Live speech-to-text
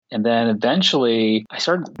And then eventually I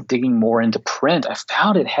started digging more into print. I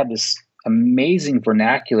found it had this amazing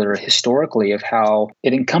vernacular historically of how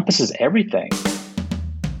it encompasses everything.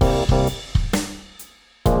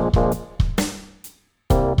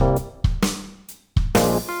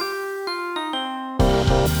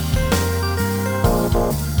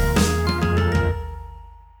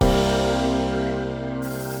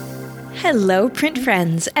 Hello, print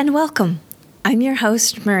friends, and welcome. I'm your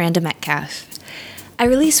host, Miranda Metcalf. I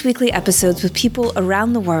release weekly episodes with people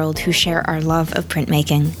around the world who share our love of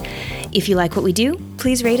printmaking. If you like what we do,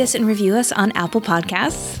 please rate us and review us on Apple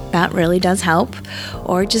Podcasts. That really does help.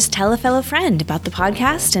 Or just tell a fellow friend about the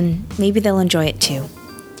podcast and maybe they'll enjoy it too.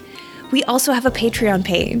 We also have a Patreon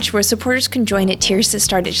page where supporters can join at tiers that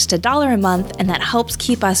start at just $1 a month, and that helps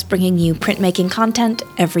keep us bringing you printmaking content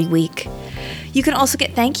every week. You can also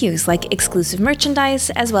get thank yous like exclusive merchandise,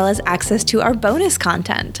 as well as access to our bonus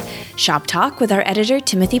content, Shop Talk with our editor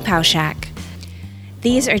Timothy Pauschak.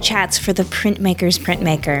 These are chats for the printmaker's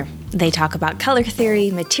printmaker. They talk about color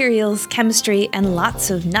theory, materials, chemistry, and lots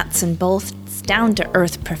of nuts and bolts,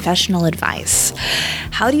 down-to-earth professional advice.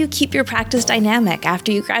 How do you keep your practice dynamic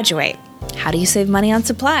after you graduate? How do you save money on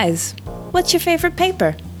supplies? What's your favorite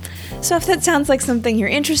paper? So if that sounds like something you're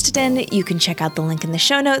interested in, you can check out the link in the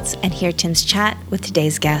show notes and hear Tim's chat with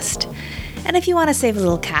today's guest. And if you want to save a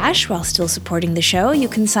little cash while still supporting the show, you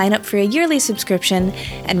can sign up for a yearly subscription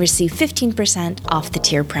and receive 15% off the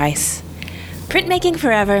tier price. Printmaking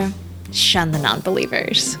forever, shun the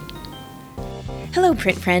non-believers. Hello,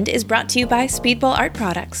 Print Friend is brought to you by Speedball Art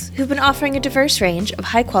Products, who've been offering a diverse range of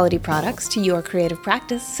high-quality products to your creative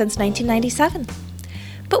practice since 1997.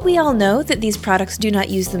 But we all know that these products do not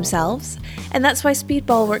use themselves, and that's why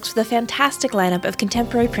Speedball works with a fantastic lineup of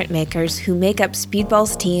contemporary printmakers who make up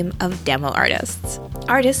Speedball's team of demo artists.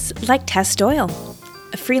 Artists like Tess Doyle,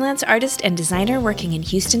 a freelance artist and designer working in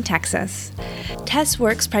Houston, Texas. Tess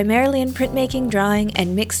works primarily in printmaking, drawing,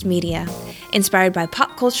 and mixed media. Inspired by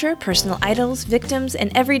pop culture, personal idols, victims, and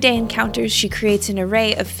everyday encounters, she creates an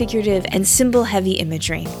array of figurative and symbol-heavy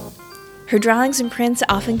imagery. Her drawings and prints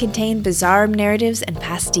often contain bizarre narratives and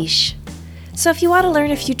pastiche. So if you want to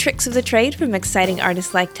learn a few tricks of the trade from exciting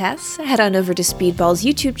artists like Tess, head on over to Speedball's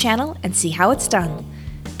YouTube channel and see how it's done.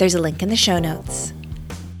 There's a link in the show notes.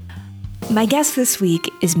 My guest this week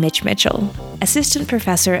is Mitch Mitchell, Assistant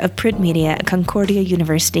Professor of Print Media at Concordia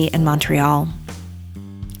University in Montreal.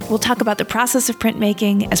 We'll talk about the process of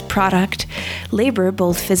printmaking as product, labor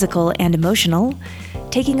both physical and emotional,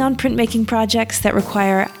 taking on printmaking projects that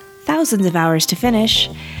require thousands of hours to finish,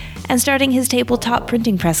 and starting his tabletop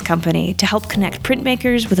printing press company to help connect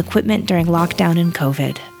printmakers with equipment during lockdown and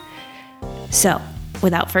COVID. So,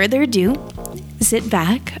 without further ado, sit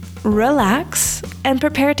back, relax, and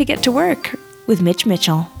prepare to get to work with Mitch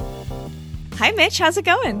Mitchell. Hi, Mitch. How's it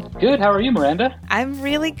going? Good. How are you, Miranda? I'm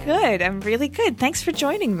really good. Thanks for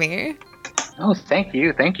joining me. Oh, thank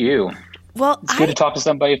you. Well, it's good to talk to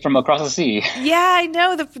somebody from across the sea. Yeah, I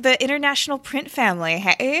know, the international print family,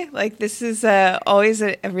 hey? Like, this is always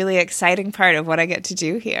a really exciting part of what I get to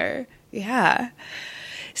do here. Yeah.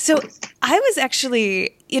 So I was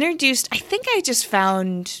actually introduced, I think I just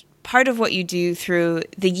found part of what you do through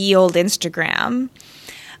the ye old Instagram.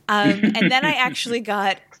 And then I actually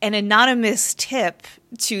got an anonymous tip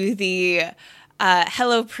to the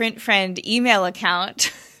Hello Print Friend email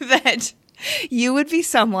account that you would be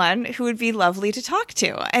someone who would be lovely to talk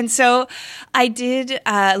to. And so I did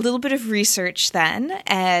a little bit of research then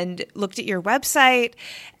and looked at your website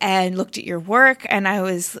and looked at your work. And I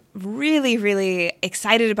was really, really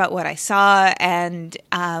excited about what I saw and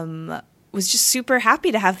was just super happy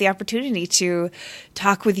to have the opportunity to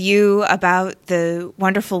talk with you about the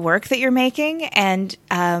wonderful work that you're making and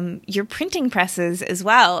your printing presses as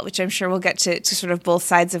well, which I'm sure we'll get to sort of both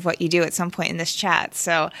sides of what you do at some point in this chat.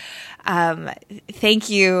 So thank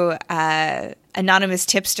you, anonymous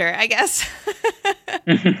tipster, I guess,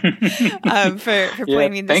 for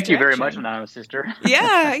pointing me in this Thank you very direction. much, anonymous sister.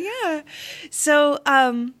 Yeah. So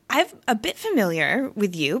I'm a bit familiar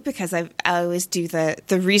with you because I always do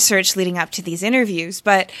the research leading up to these interviews,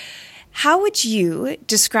 but how would you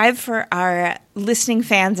describe for our listening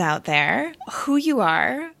fans out there who you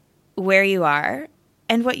are, where you are,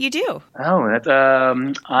 and what you do?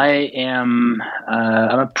 I'm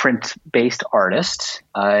a print-based artist.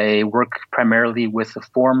 I work primarily with the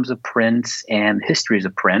forms of print and histories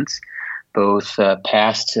of print, both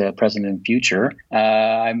past, present, and future.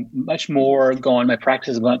 I'm much more my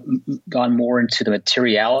practice has gone more into the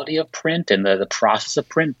materiality of print and the process of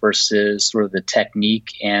print versus sort of the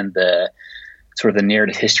technique and the sort of the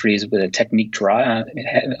narrative histories with a technique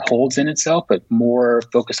holds in itself, but more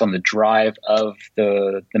focused on the drive of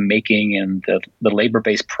the making and the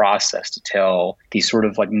labor-based process to tell these sort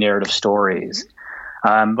of like narrative stories.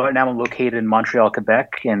 But now I'm located in Montreal,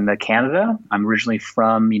 Quebec, in Canada. I'm originally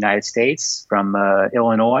from the United States, from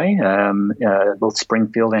Illinois, both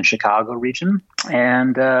Springfield and Chicago region.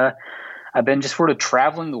 And I've been just sort of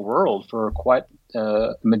traveling the world for quite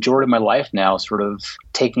the majority of my life now, sort of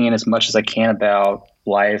taking in as much as I can about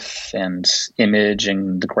life and image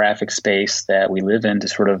and the graphic space that we live in to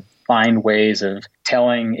sort of find ways of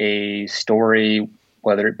telling a story,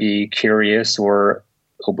 whether it be curious or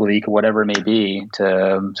oblique or whatever it may be,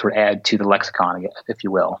 to sort of add to the lexicon, if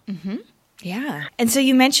you will. Mm-hmm. Yeah. And so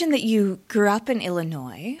you mentioned that you grew up in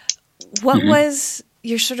Illinois. What was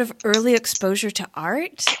your sort of early exposure to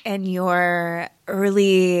art and your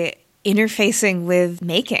early interfacing with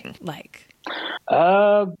making like?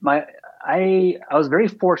 I was very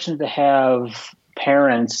fortunate to have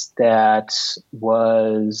parents that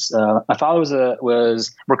was my father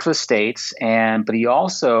was worked for the state, but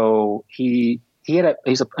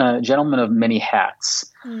he's a gentleman of many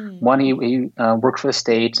hats. One, he worked for the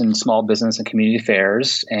state in small business and community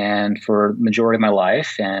affairs, and for the majority of my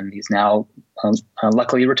life, and he's now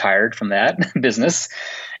luckily retired from that business.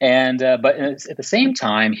 And but at the same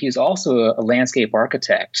time, he's also a landscape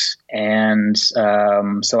architect, and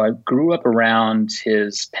so I grew up around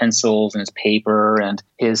his pencils and his paper and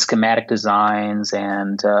his schematic designs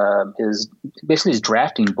and his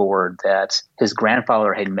drafting board that his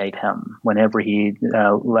grandfather had made him whenever he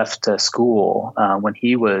left school when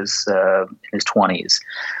he was in his 20s.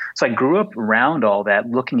 So I grew up around all that,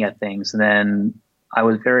 looking at things, and then I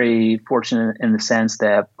was very fortunate in the sense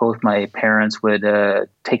that both my parents would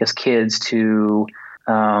take us kids to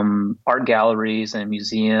art galleries and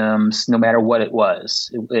museums, no matter what it was.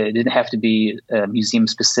 It didn't have to be a museum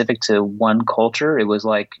specific to one culture. It was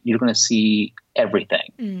like you're going to see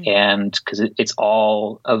everything, and because it's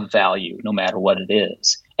all of value, no matter what it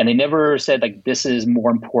is. And they never said like this is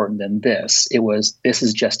more important than this. It was this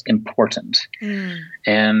is just important.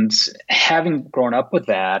 And having grown up with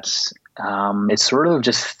that, it sort of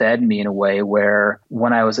just fed me in a way where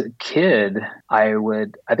when I was a kid, I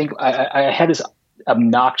had this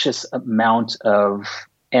obnoxious amount of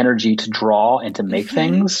energy to draw and to make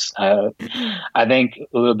things. I think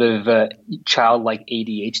a little bit of childlike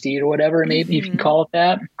ADHD or whatever, maybe you can call it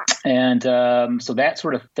that. And so that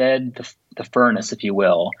sort of fed the furnace, if you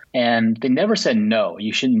will. And they never said, no,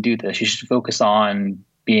 you shouldn't do this. You should focus on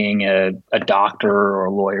being a doctor or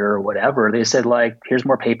a lawyer or whatever. They said, like, here's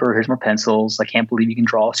more paper, here's more pencils. I can't believe you can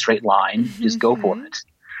draw a straight line. Just go for it.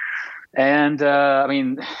 And I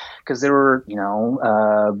mean, because they were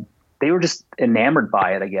just enamored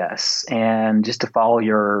by it, I guess, and just to follow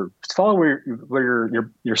where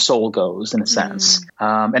your soul goes, in a sense.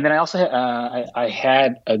 And then I also I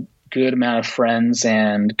had a good amount of friends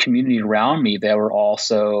and community around me that were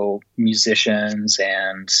also musicians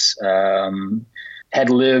and had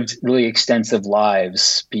lived really extensive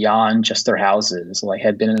lives beyond just their houses. Like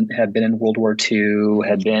had been in World War II,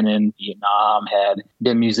 had been in Vietnam, had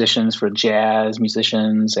been musicians for jazz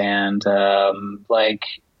musicians, and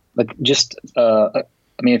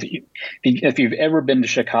if you've ever been to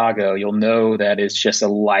Chicago, you'll know that it's just a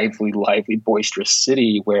lively, boisterous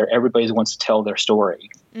city where everybody wants to tell their story.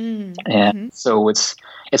 And so it's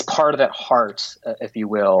part of that heart, if you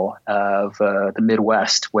will, of the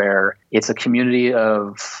Midwest, where it's a community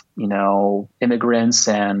of, immigrants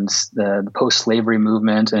and the post-slavery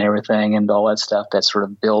movement and everything and all that stuff that sort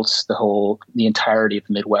of built the entirety of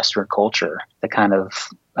the Midwestern culture that kind of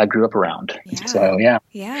I grew up around. Yeah. So, yeah.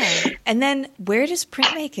 Yeah. And then where does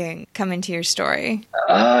printmaking come into your story?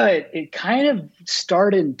 It kind of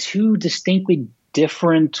started in two distinctly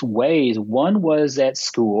different ways. One was at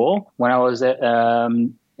school when I was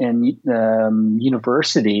in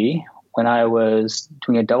university, when I was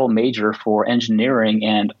doing a double major for engineering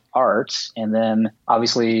and arts. And then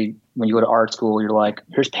obviously when you go to art school, you're like,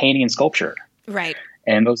 here's painting and sculpture. Right.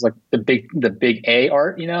 And it was like the big A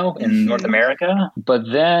art, in North America.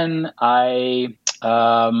 But then I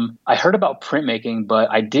heard about printmaking,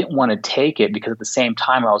 but I didn't want to take it because at the same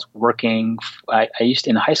time I was working.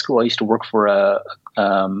 In high school, I used to work for a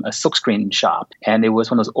silkscreen shop, and it was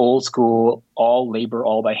one of those old school, all labor,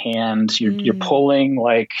 all by hand. You're pulling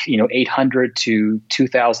 800 to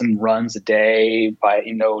 2,000 runs a day by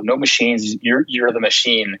no machines. You're the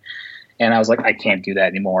machine, and I was like, I can't do that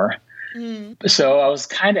anymore. So I was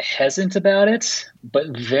kind of hesitant about it, but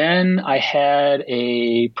then I had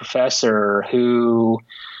a professor who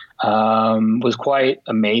was quite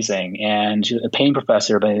amazing. And she's a painting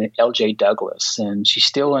professor by L.J. Douglas, and she's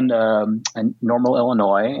still in Normal,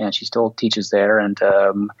 Illinois, and she still teaches there.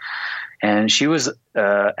 And she was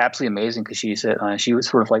absolutely amazing because she said she was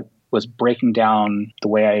sort of like was breaking down the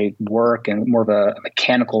way I work and more of a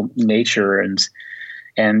mechanical nature, and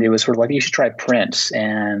it was sort of like, you should try print.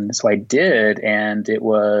 And so I did, and it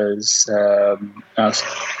was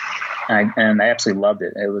I absolutely loved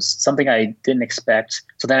it. It was something I didn't expect.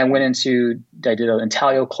 So then I did an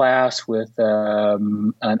intaglio class with a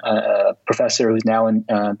professor who's now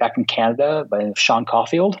back in Canada by Sean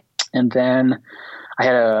Caulfield. And then I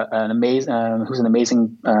had an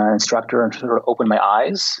amazing instructor, and sort of opened my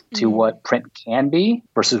eyes to what print can be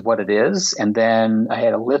versus what it is. And then I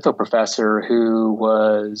had a litho professor who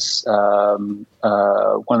was one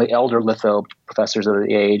of the elder litho professors of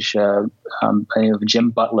the age, by the name of Jim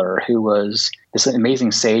Butler, who was this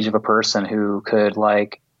amazing sage of a person who could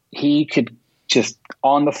he could just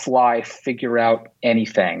on the fly figure out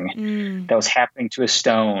anything that was happening to a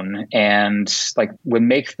stone, and would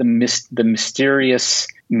make the mysterious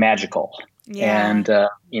magical. Yeah. And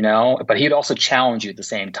but he'd also challenge you at the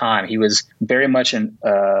same time. He was very much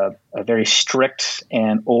a very strict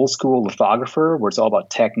and old school lithographer, where it's all about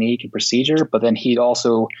technique and procedure. But then he'd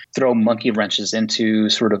also throw monkey wrenches into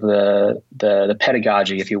sort of the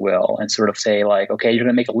pedagogy, if you will, and sort of say okay, you're going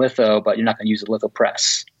to make a litho, but you're not going to use a litho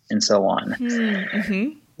press, and so on.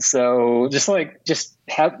 Mm-hmm. So just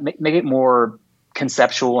make it more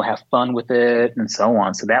conceptual, have fun with it, and so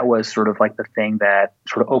on. So that was sort of the thing that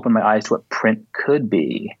sort of opened my eyes to what print could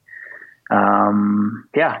be.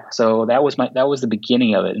 So that was the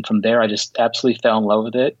beginning of it. And from there, I just absolutely fell in love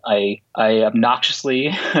with it. I obnoxiously,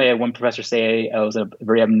 I had one professor say I was a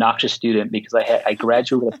very obnoxious student because I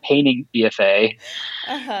graduated with a painting BFA.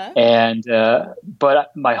 Uh-huh. And,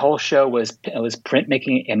 but my whole show was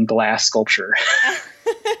printmaking and glass sculpture.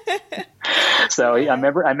 So I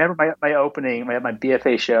remember my opening, my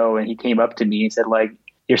BFA show, and he came up to me and said,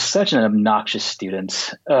 "You're such an obnoxious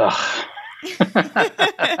student." Ugh.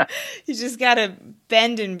 You just got to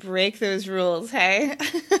bend and break those rules, hey?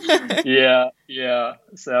 Yeah.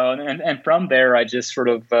 So, and from there, I just sort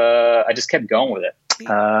of, I just kept going with it.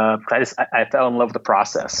 I fell in love with the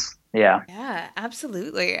process. Yeah. Yeah,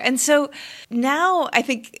 absolutely. And so now I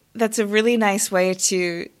think that's a really nice way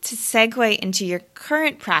to segue into your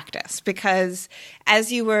current practice, because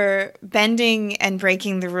as you were bending and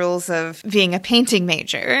breaking the rules of being a painting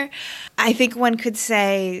major, I think one could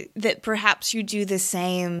say that perhaps you do the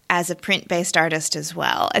same as a print-based artist as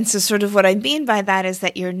well. And so sort of what I mean by that is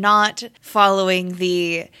that you're not following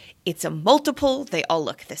it's a multiple, they all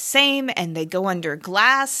look the same, and they go under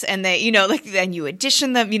glass, and they, then you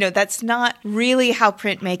addition them. That's not really how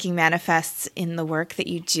printmaking manifests in the work that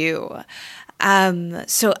you do.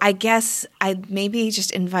 So I guess I'd maybe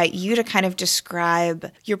just invite you to kind of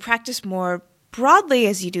describe your practice more broadly,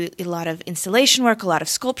 as you do a lot of installation work, a lot of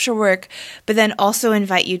sculpture work, but then also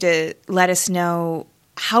invite you to let us know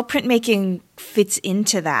how printmaking fits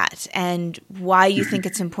into that and why you think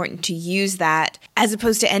it's important to use that as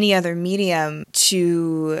opposed to any other medium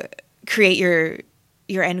to create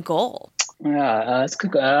your end goal. Yeah, that's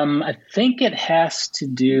good. I think it has to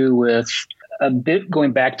do with a bit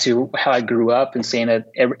going back to how I grew up and saying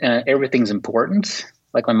that everything's important,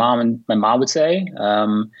 like my mom would say.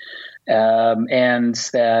 And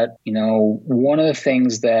that, one of the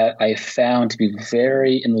things that I found to be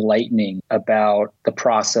very enlightening about the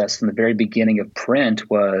process from the very beginning of print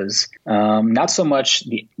was not so much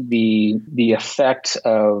the effect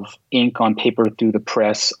of ink on paper through the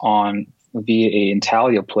press via a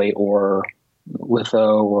intaglio plate or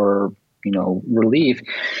litho or relief.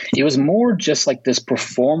 It was more just this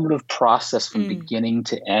performative process from beginning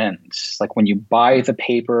to end. Like when you buy the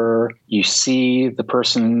paper, you see the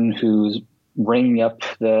person who's ringing up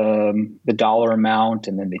the dollar amount,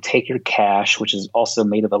 and then they take your cash, which is also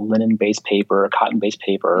made of a linen-based paper, a cotton-based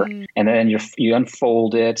paper, and then you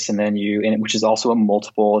unfold it, and then which is also a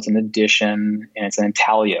multiple. It's an addition, and it's an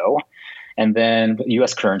intaglio, and then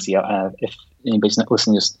U.S. currency. If anybody's not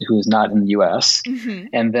listening who is not in the U.S. Mm-hmm.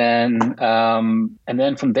 And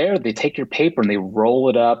then from there, they take your paper and they roll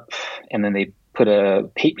it up, and then they put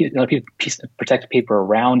another piece of protective paper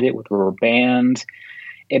around it with a rubber band.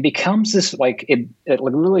 It becomes this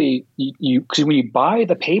literally because when you buy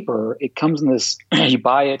the paper, it comes in this. You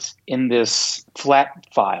buy it in this flat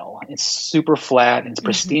file. It's super flat and it's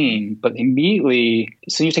pristine. Mm-hmm. But immediately,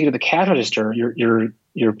 as soon as you take it to the cash register,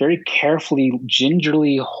 you're very carefully,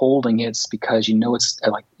 gingerly holding it because it's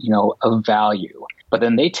of value. But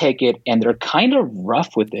then they take it and they're kind of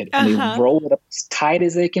rough with it, and they roll it up as tight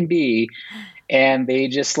as they can be. and they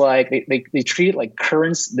just like they treat it like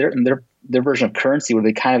currency. Their version of currency, where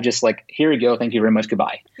they kind of just like, here you go, thank you very much,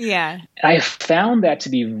 goodbye. Yeah. I found that to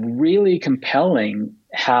be really compelling.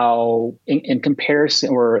 How in comparison,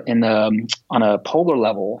 or in on a polar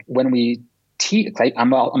level, when we teach,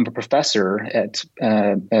 I'm a professor at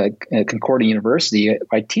Concordia University.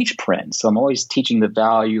 I teach print, so I'm always teaching the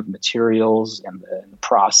value of materials and the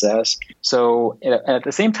process. So at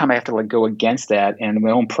the same time, I have to like go against that, and in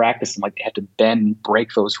my own practice, I'm like, I have to bend and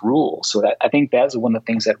break those rules. So I think that's one of the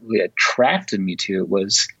things that really attracted me to it,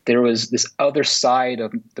 was there was this other side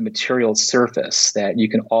of the material surface that you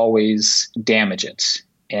can always damage it,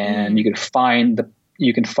 and you can find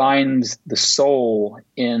the soul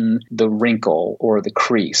in the wrinkle or the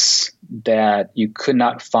crease that you could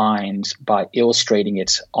not find by illustrating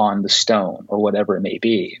it on the stone or whatever it may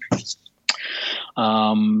be.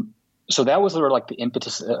 So that was sort of like the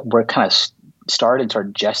impetus where it kind of started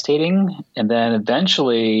gestating. And then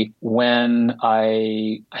eventually, when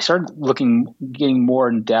I started getting more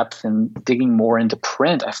in depth and digging more into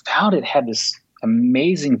print, I found it had this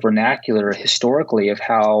amazing vernacular historically of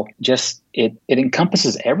how just it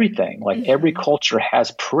encompasses everything. Like every culture has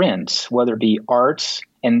print, whether it be art,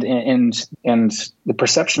 and the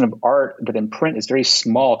perception of art within print is very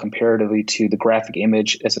small comparatively to the graphic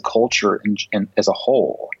image as a culture and as a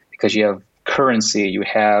whole, because you have currency, you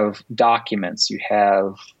have documents, you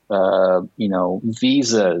have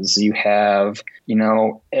visas, you have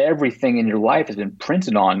everything in your life has been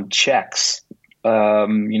printed on checks.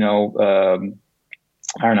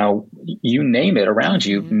 I don't know, you name it around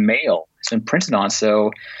you, mail, it's been printed on.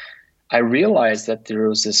 So I realized that there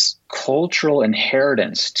was this cultural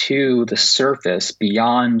inheritance to the surface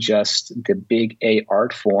beyond just the big A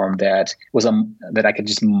art form that I could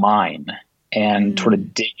just mine and sort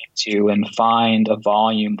of dig into and find a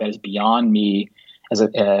volume that is beyond me as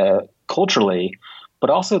culturally, but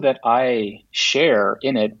also that I share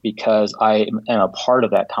in it because I am a part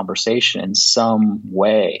of that conversation in some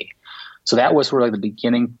way. So that was sort of like the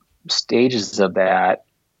beginning stages of that.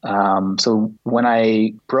 So when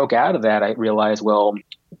I broke out of that, I realized, well,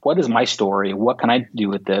 what is my story? What can I do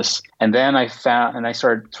with this? And then I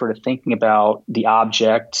started sort of thinking about the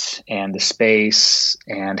object and the space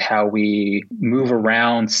and how we move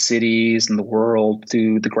around cities and the world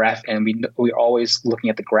through the graphic. And we're always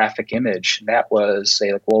looking at the graphic image. That was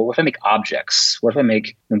say like, well, what if I make objects? What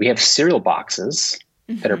if we have cereal boxes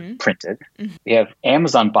that are printed. We have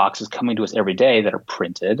Amazon boxes coming to us every day that are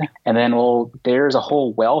printed. And then, there's a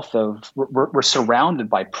whole wealth of, we're surrounded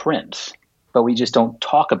by print, but we just don't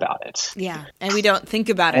talk about it. Yeah. And we don't think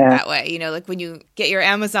about it that way. Like when you get your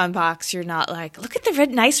Amazon box, you're not like, look at the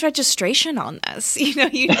nice registration on this.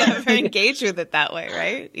 You never engage with it that way,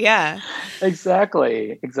 right? Yeah.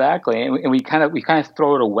 Exactly. And we kind of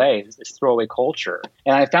throw it away, this throwaway culture.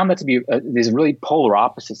 And I found that to be these really polar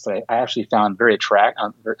opposites that I actually found very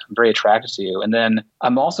attracted to. And then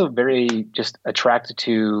I'm also very just attracted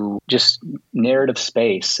to just narrative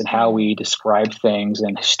space and how we describe things,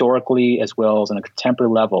 and historically as well as on a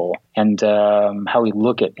contemporary level, and how we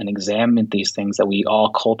look at and examine these things that we all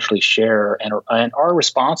culturally share and are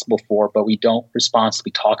responsible for, but we don't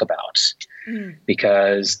responsibly talk about.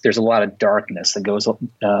 Because there's a lot of darkness that goes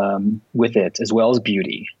with it, as well as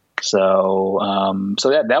beauty. So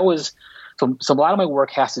that was so a lot of my work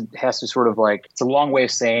has to sort of like, it's a long way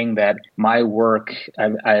of saying that my work,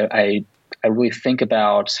 I really think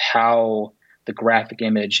about how the graphic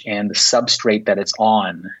image and the substrate that it's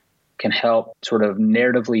on can help sort of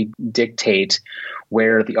narratively dictate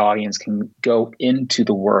where the audience can go into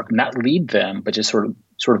the work, not lead them, but just sort of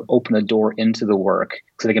open the door into the work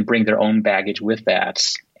so they can bring their own baggage with that.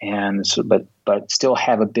 And so, but still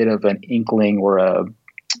have a bit of an inkling or a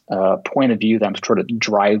point of view that I'm trying to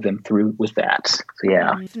drive them through with that. So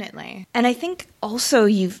yeah. Definitely. And I think also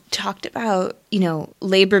you've talked about,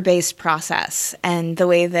 labor-based process and the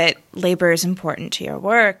way that labor is important to your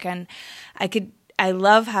work. And I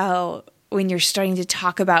love how when you're starting to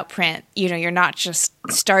talk about print, you're not just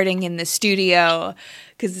starting in the studio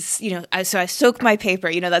because, so I soak my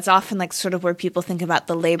paper, that's often like sort of where people think about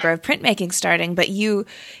the labor of printmaking starting, but you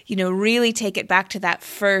really take it back to that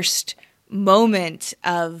first moment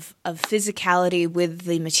of physicality with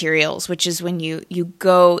the materials, which is when you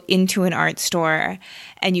go into an art store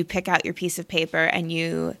and you pick out your piece of paper and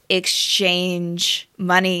you exchange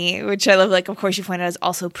money, which I love. Like, of course, you point out is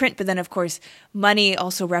also print, but then of course, money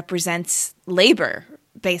also represents labor,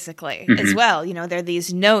 basically, as well. There are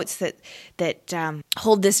these notes that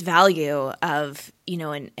hold this value of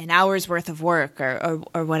an hour's worth of work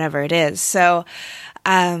or whatever it is. So,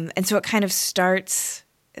 and so it kind of starts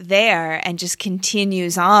there and just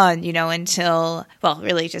continues on, until, well,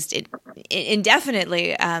 really just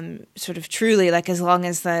indefinitely, sort of truly, like as long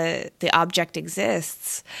as the object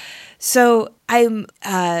exists. So I'm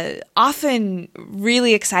often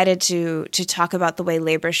really excited to talk about the way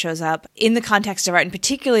labor shows up in the context of art, and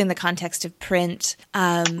particularly in the context of print,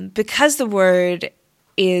 because the word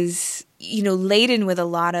is, laden with a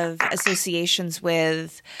lot of associations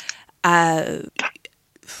with,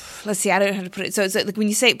 let's see, I don't know how to put it. So it's like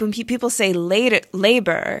when people say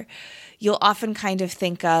labor, you'll often kind of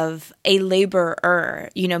think of a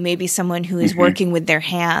laborer, maybe someone who is working with their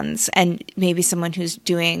hands, and maybe someone who's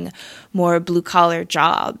doing more blue collar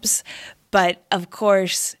jobs. But of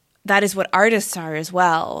course, that is what artists are as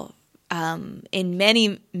well. In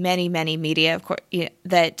many, many, many media, of course,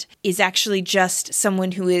 that is actually just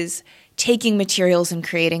someone who is taking materials and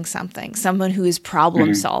creating something, someone who is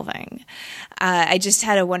problem solving. I just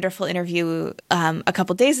had a wonderful interview a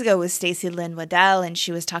couple days ago with Stacey Lynn Waddell, and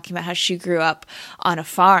she was talking about how she grew up on a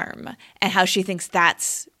farm and how she thinks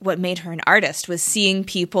that's what made her an artist, was seeing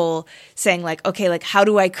people saying like, okay, like how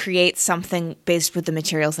do I create something based with the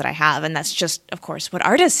materials that I have? And that's just, of course, what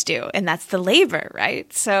artists do. And that's the labor,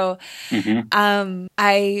 right? So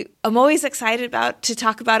I am always excited to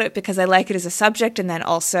talk about it because I like it as a subject. And then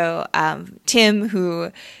also Tim,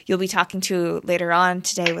 who you'll be talking to later on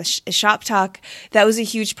today with Shop Talk, that was a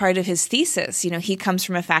huge part of his thesis. He comes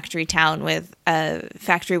from a factory town with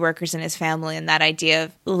factory workers in his family, and that idea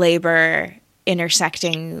of labor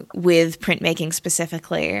intersecting with printmaking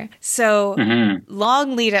specifically. So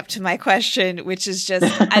long lead up to my question, which is just,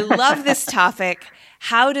 I love this topic.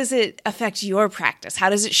 How does it affect your practice? How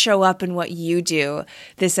does it show up in what you do?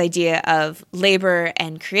 This idea of labor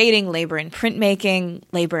and creating, labor in printmaking,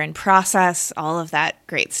 labor in process, all of that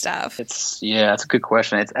great stuff. It's a good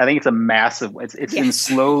question. I think it's a massive. It's been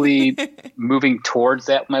slowly moving towards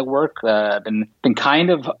that. My work, been kind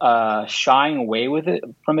of shying away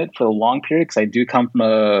from it for a long period because I do come from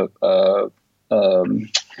a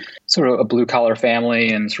sort of a blue collar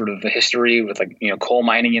family and sort of a history with coal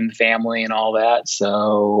mining in the family and all that.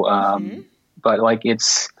 So, but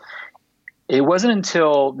it wasn't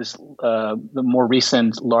until this, the more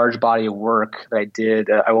recent large body of work that I did,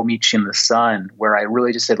 I Will Meet You in the Sun, where I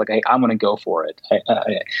really just said hey, I'm going to go for it.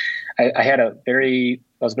 I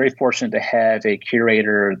was very fortunate to have a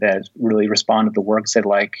curator that really responded to the work, said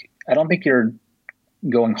I don't think you're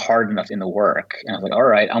going hard enough in the work. And I was like, all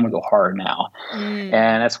right, I'm gonna go hard now. And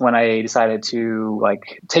that's when I decided to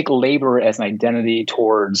take labor as an identity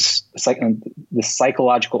towards the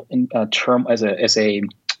psychological term as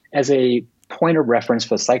a point of reference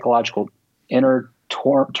for psychological inner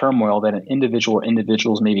turmoil that an individual or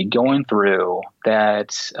individuals may be going through,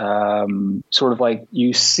 that sort of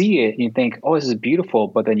you see it and you think, oh, this is beautiful,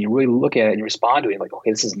 but then you really look at it and you respond to it okay,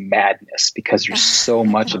 this is madness because there's so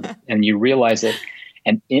much of it. And you realize it.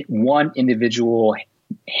 And one individual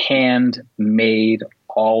hand made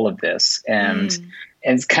all of this, and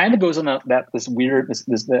it kind of goes on this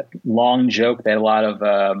long joke that a lot of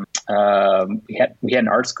we had in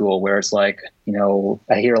art school, where it's I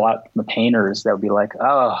hear a lot from the painters that would be like,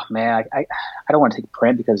 oh man, I don't want to take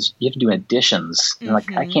print because you have to do additions, and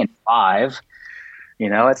I can't 5.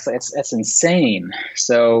 It's insane.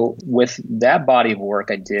 So with that body of work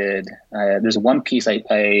I did, there's one piece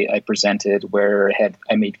I presented where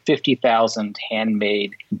I made 50,000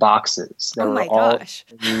 handmade boxes. Oh my gosh.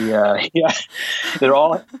 They're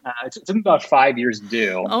all, it took me about 5 years to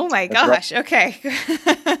do. Oh my gosh. Okay.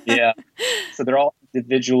 Yeah. So they're all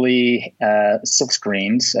individually silk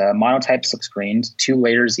screens, monotype silk screens, 2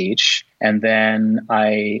 layers each. And then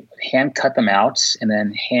I hand cut them out and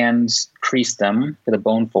then hand crease them with a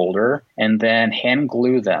bone folder and then hand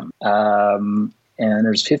glue them. And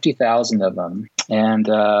there's 50,000 of them. And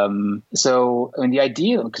so the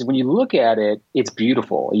idea, because when you look at it, it's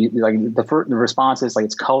beautiful. The response is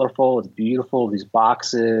it's colorful, it's beautiful. These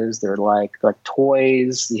boxes, they're like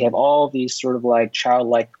toys. You have all these sort of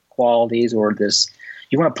childlike qualities, or this.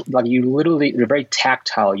 You want to they're very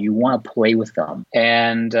tactile. You want to play with them,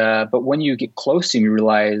 and but when you get close to them, you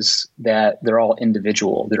realize that they're all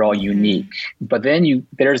individual, they're all unique. But then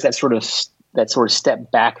there's that sort of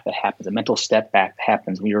step back that happens, a mental step back that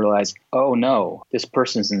happens when you realize, oh no, this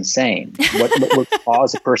person's insane. What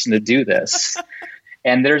caused a person to do this?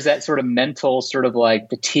 And there's that sort of mental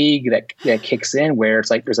fatigue that kicks in, where it's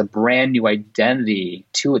there's a brand new identity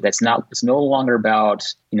to it. It's no longer about,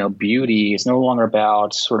 beauty. It's no longer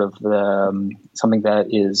about sort of something that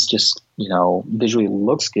is just, visually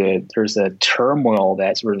looks good. There's a turmoil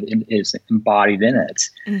that sort of is embodied in it.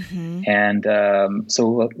 And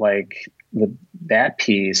so that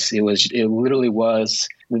piece, it literally was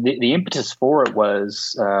the impetus for it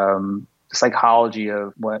was the psychology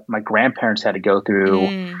of what my grandparents had to go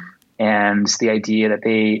through. And the idea that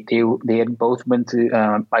they had both been through,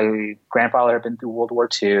 my grandfather had been through World War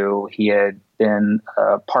II. He had been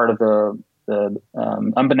part of the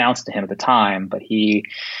unbeknownst to him at the time, but he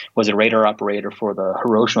was a radar operator for the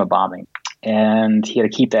Hiroshima bombing. And he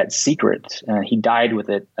had to keep that secret. He died with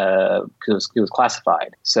it because it was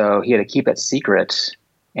classified. So he had to keep that secret.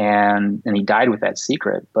 And he died with that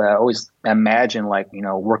secret. But I always imagine, like, you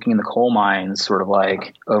know, working in the coal mines, sort of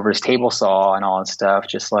like over his table saw and all that stuff,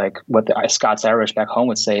 just like what the Scots Irish back home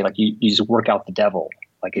would say, like you just work out the devil.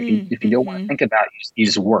 Like if you don't want to think about it, you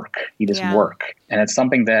just work. You just work. And it's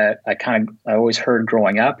something that I always heard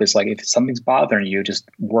growing up is like, if something's bothering you, just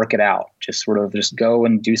work it out. Just sort of just go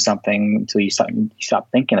and do something until you stop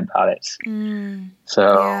thinking about it.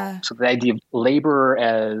 So the idea of labor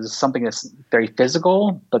as something that's very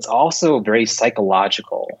physical, but it's also very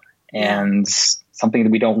psychological and something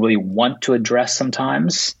that we don't really want to address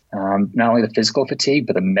sometimes. Not only the physical fatigue,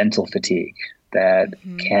 but the mental fatigue that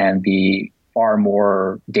can be far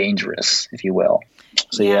more dangerous, if you will.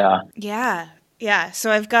 So yeah.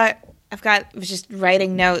 So I've got was just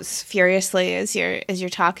writing notes furiously as you're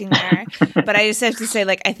talking there. But I just have to say,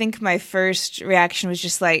 like, I think my first reaction was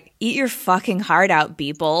just like, eat your fucking heart out,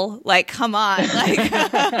 people. Like, come on. Like,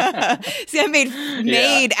 see,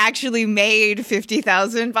 I actually made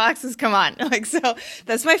 50,000 boxes. Come on. Like, so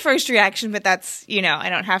that's my first reaction, but that's, you know, I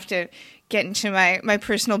don't have to get into my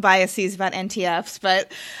personal biases about NTFs,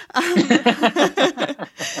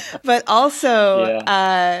 but also,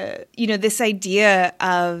 you know, this idea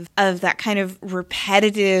of that kind of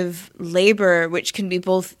repetitive labor, which can be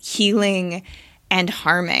both healing and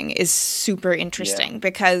harming, is super interesting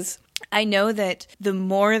because I know that the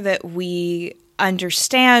more that we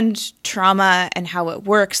understand trauma and how it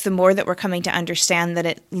works, the more that we're coming to understand that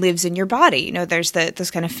it lives in your body. You know, there's this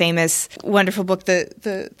kind of famous, wonderful book,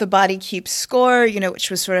 The Body Keeps Score, you know, which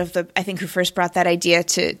was sort of I think who first brought that idea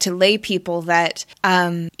to lay people that,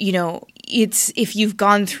 you know, it's, if you've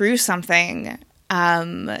gone through something,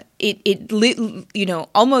 you know,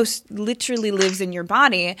 almost literally lives in your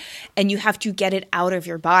body, and you have to get it out of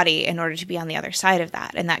your body in order to be on the other side of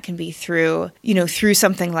that. And that can be through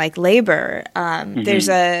something like labor. There's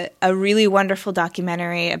a really wonderful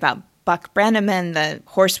documentary about Buck Brenneman, the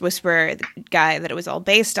horse whisperer guy that it was all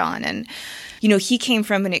based on. And, you know, he came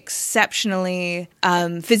from an exceptionally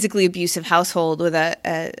physically abusive household with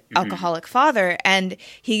a alcoholic father. And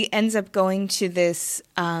he ends up going to this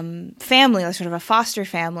family, sort of a foster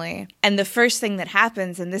family. And the first thing that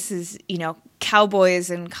happens, and this is, you know, cowboys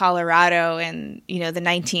in Colorado in, you know, the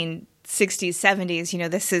 1960s, 70s, you know,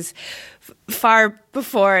 this is far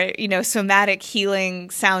before, you know, somatic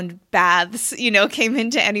healing sound baths, you know, came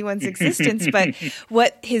into anyone's existence. But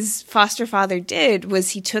what his foster father did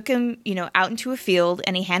was he took him, you know, out into a field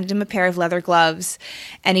and he handed him a pair of leather gloves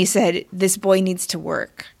and he said, this boy needs to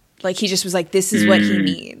work. Like, he just was like, this is what he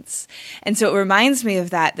needs. And so it reminds me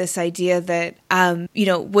of this idea that, you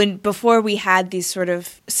know, before we had these sort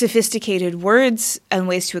of sophisticated words and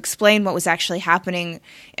ways to explain what was actually happening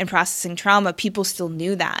in processing trauma, people still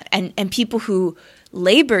knew that. And people who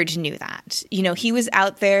labored knew that. You know, he was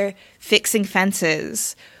out there fixing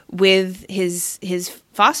fences with his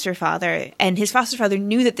foster father, and his foster father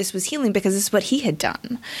knew that this was healing because this is what he had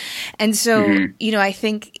done. And so, you know, I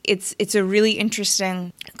think it's a really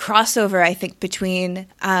interesting crossover, I think, between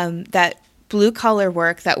that blue collar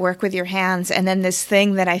work, that work with your hands, and then this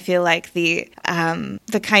thing that I feel like the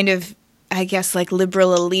kind of, I guess, like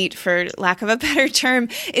liberal elite, for lack of a better term,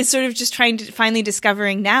 is sort of just trying to finally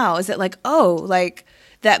discovering now, is that like, oh, like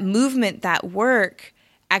that movement, that work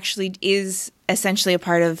actually is essentially a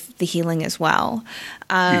part of the healing as well.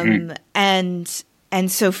 And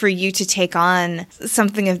so for you to take on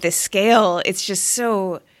something of this scale, it's just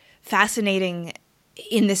so fascinating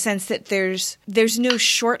in the sense that there's no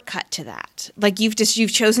shortcut to that. Like, you've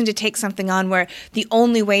chosen to take something on where the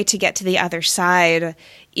only way to get to the other side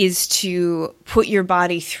is to put your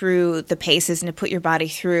body through the paces and to put your body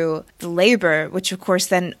through the labor, which of course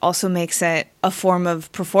then also makes it a form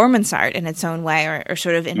of performance art in its own way, or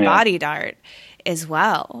sort of embodied art as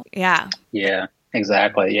well. Yeah.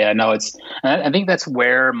 Exactly. Yeah, no, I think that's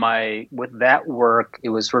where with that work, it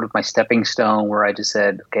was sort of my stepping stone where I just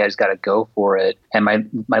said, okay, I just got to go for it. And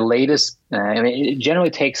my latest, I mean, it generally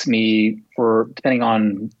takes me, for depending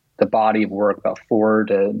on the body of work, about 4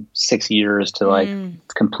 to 6 years to like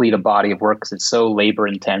complete a body of work because it's so labor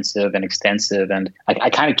intensive and extensive. And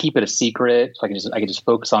I kind of keep it a secret, so I can just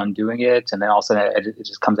focus on doing it, and then all of a sudden it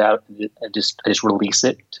just comes out. I just release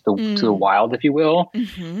it to the wild, if you will.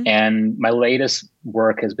 And my latest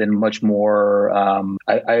work has been much more.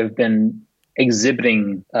 I've been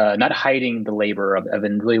exhibiting, not hiding the labor. I've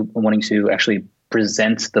been really wanting to actually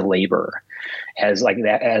present the labor as like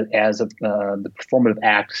that as the performative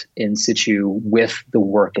act in situ with the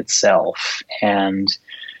work itself, and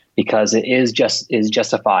because it is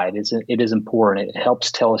justified, it is important. It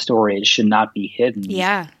helps tell a story. It should not be hidden.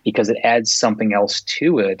 Yeah, because it adds something else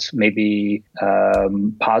to it, maybe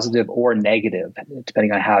positive or negative,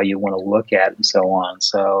 depending on how you want to look at it and so on.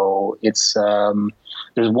 So it's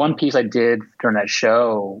there's one piece I did during that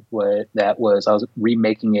show I was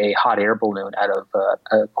remaking a hot air balloon out of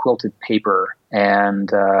a quilted paper,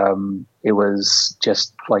 and it was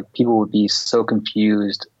just like people would be so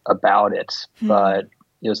confused about it, but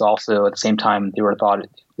it was also at the same time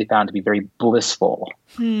they found to be very blissful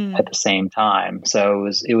at the same time. So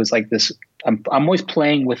it was like this. I'm always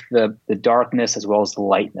playing with the darkness as well as the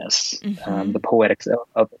lightness, the poetics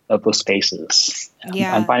of those spaces.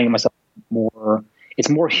 Yeah, I'm finding myself more. It's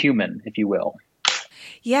more human, if you will.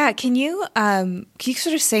 Yeah. Can you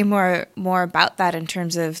sort of say more about that in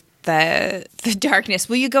terms of the darkness?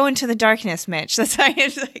 Will you go into the darkness, Mitch? That's how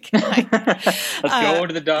it's like. Let's go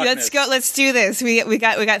into the darkness. Let's go. Let's do this. We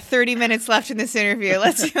got 30 minutes left in this interview.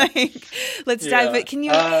 Let's dive. But can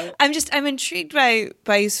you? I'm intrigued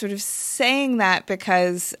by you sort of saying that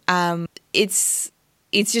because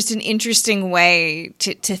it's just an interesting way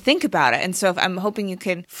to think about it. And so I'm hoping you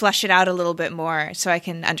can flesh it out a little bit more so I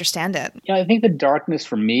can understand it. Yeah, I think the darkness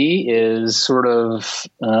for me is sort of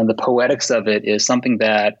the poetics of it is something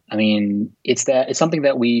that, it's something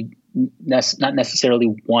that we not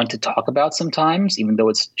necessarily want to talk about sometimes, even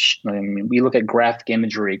though we look at graphic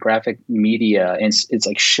imagery, graphic media, and it's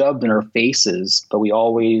like shoved in our faces, but we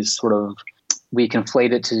always we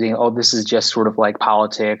conflate it to saying, oh, this is just sort of like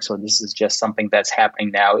politics, or this is just something that's happening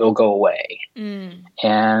now. It'll go away.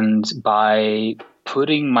 And by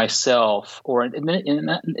putting myself, or it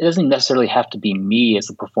doesn't necessarily have to be me as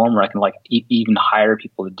a performer. I can even hire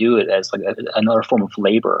people to do it as like another form of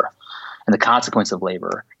labor. And the consequence of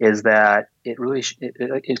labor is that it really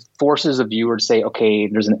it forces a viewer to say, okay,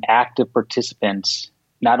 there's an active participant,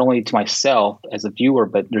 not only to myself as a viewer,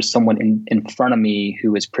 but there's someone in front of me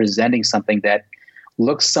who is presenting something that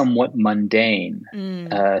looks somewhat mundane,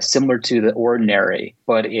 similar to the ordinary,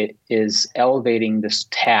 but it is elevating this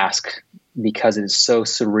task because it is so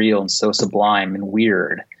surreal and so sublime and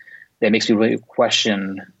weird that makes me really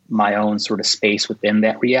question my own sort of space within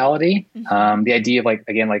that reality. The idea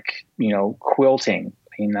of quilting.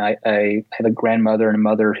 I have a grandmother and a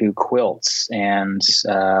mother who quilts, and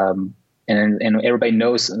everybody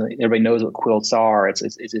knows what quilts are. It's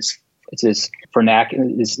this vernacular,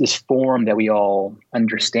 this form that we all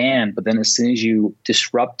understand. But then as soon as you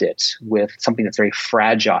disrupt it with something that's very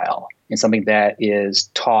fragile and something that is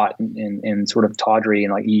taught in sort of tawdry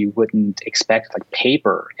and like you wouldn't expect, like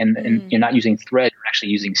paper, and you're not using thread, you're actually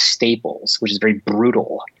using staples, which is very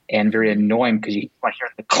brutal and very annoying because you want to hear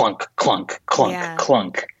the clunk, clunk, clunk,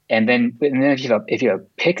 clunk. And then if you have a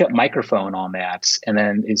pickup microphone on that, and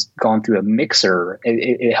then it's gone through a mixer,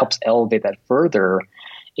 it helps elevate that further.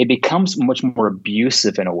 It becomes much more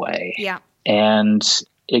abusive in a way. Yeah. And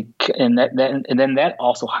then that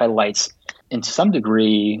also highlights, in some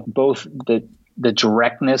degree, both the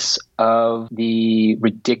directness of the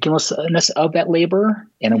ridiculousness of that labor,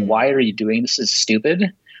 and why are you doing this? Is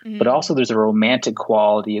stupid. But also there's a romantic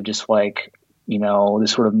quality of just like,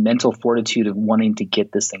 this sort of mental fortitude of wanting to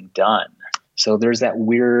get this thing done. So there's that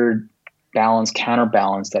weird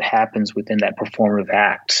counterbalance that happens within that performative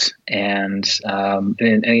act. And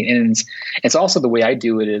it's also the way I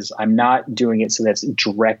do it is I'm not doing it so that's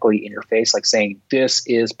directly in your face, like saying this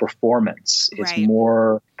is performance. It's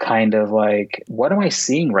more kind of like, what am I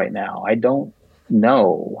seeing right now? I don't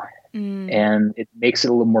know. And it makes it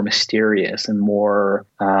a little more mysterious and more,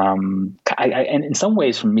 and in some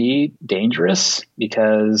ways for me, dangerous,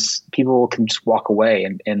 because people can just walk away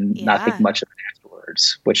and not think much of it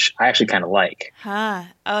afterwards, which I actually kind of like. Oh,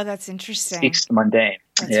 that's interesting. Speaks to mundane.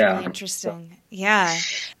 That's really interesting. Yeah.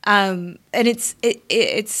 And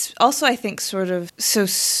it's also, I think, sort of so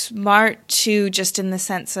smart too, just in the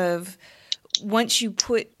sense of once you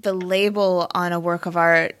put the label on a work of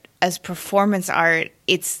art as performance art,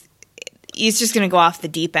 it's just going to go off the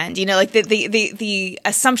deep end. Like the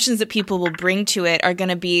assumptions that people will bring to it are going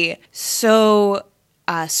to be so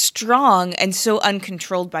strong and so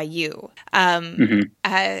uncontrolled by you.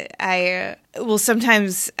 I will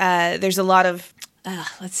sometimes, there's a lot of,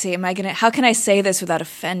 let's see, how can I say this without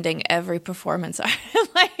offending every performance art?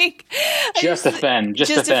 Just offend.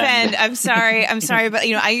 I'm sorry. But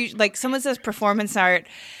I like someone says performance art,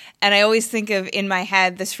 and I always think of in my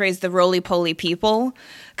head this phrase, the roly-poly people,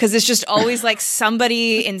 because it's just always like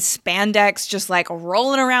somebody in spandex just like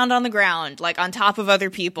rolling around on the ground, like on top of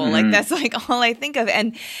other people. Like that's like all I think of.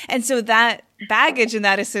 And so that baggage and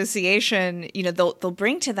that association, they'll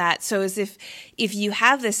bring to that. So as if you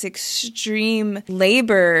have this extreme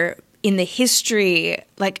labor in the history,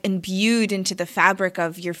 like imbued into the fabric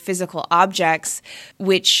of your physical objects,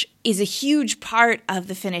 which is a huge part of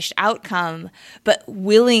the finished outcome, but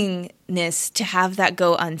willingness to have that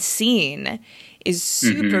go unseen is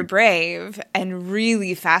super brave and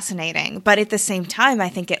really fascinating. But at the same time, I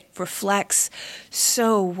think it reflects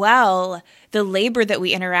so well the labor that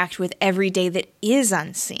we interact with every day that is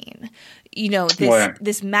unseen.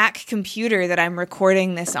 This Mac computer that I'm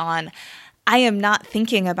recording this on, I am not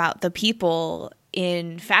thinking about the people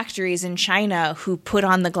in factories in China who put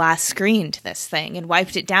on the glass screen to this thing and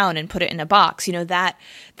wiped it down and put it in a box. That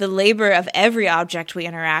the labor of every object we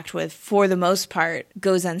interact with, for the most part,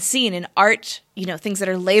 goes unseen. And art, things that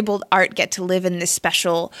are labeled art get to live in this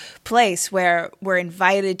special place where we're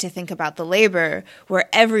invited to think about the labor, where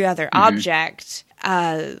every other object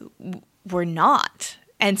we're not.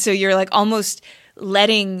 And so you're like almost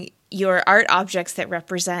letting your art objects that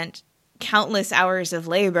represent countless hours of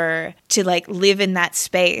labor to like live in that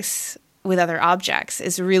space with other objects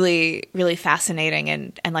is really, really fascinating.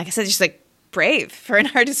 And like I said, just like brave for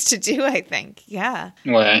an artist to do, I think. Yeah.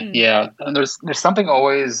 Well, yeah. And there's something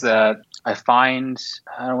always that I find,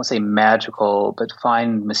 I don't want to say magical, but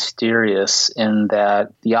find mysterious in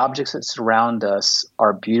that the objects that surround us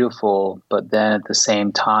are beautiful, but then at the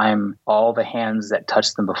same time, all the hands that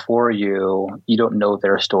touch them before you, you don't know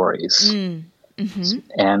their stories.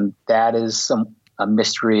 And that is a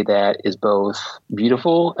mystery that is both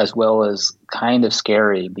beautiful as well as kind of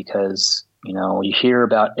scary, because you hear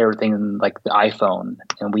about everything like the iPhone,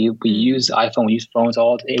 and we use phones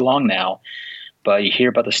all day long now, but you hear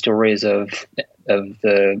about the stories of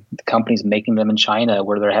the companies making them in China,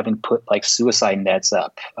 where they're having put like suicide nets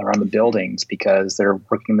up around the buildings because they're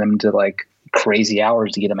working them to like crazy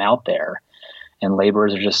hours to get them out there. And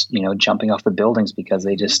laborers are just, jumping off the buildings because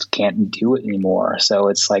they just can't do it anymore. So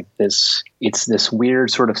it's like this weird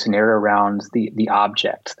sort of scenario around the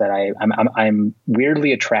object that I'm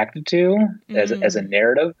weirdly attracted to as a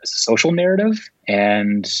narrative, as a social narrative.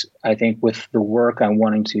 And I think with the work I'm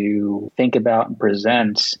wanting to think about and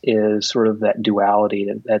present is sort of that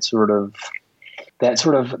duality, that sort of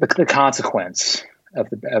the consequence of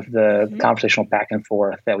the conversational back and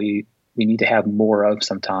forth that we need to have more of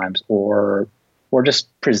sometimes, or just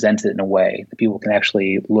present it in a way that people can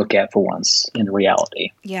actually look at for once in reality.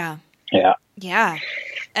 Yeah. Yeah. Yeah.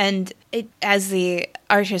 And as the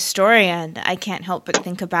art historian, I can't help but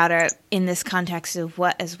think about it in this context of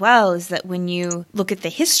what as well is that when you look at the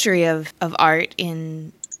history of art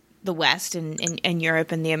in the West and in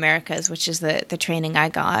Europe and the Americas, which is the training I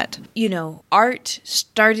got, art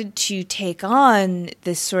started to take on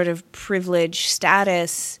this sort of privileged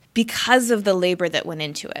status because of the labor that went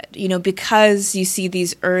into it, because you see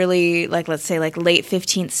these early, like, let's say like late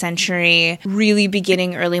 15th century, really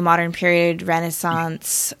beginning early modern period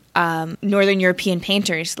Renaissance, Northern European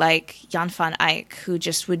painters like Jan van Eyck, who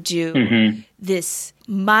just would do this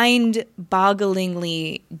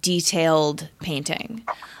mind-bogglingly detailed painting.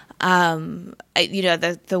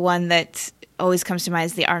 The one that always comes to mind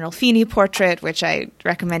is the Arnolfini portrait, which I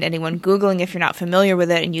recommend anyone Googling if you're not familiar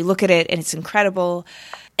with it, and you look at it and it's incredible.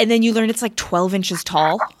 And then you learn it's like 12 inches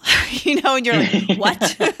tall, and you're like, what?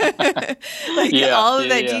 All of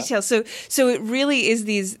that detail. So it really is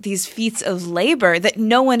these feats of labor that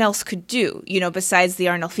no one else could do, besides the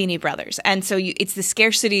Arnolfini brothers. And so it's the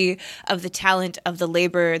scarcity of the talent of the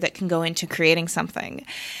labor that can go into creating something.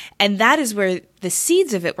 And that is where the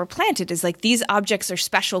seeds of it were planted, is like these objects are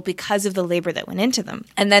special because of the labor that went into them.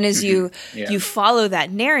 And then as you follow that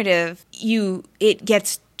narrative, it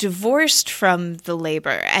gets divorced from the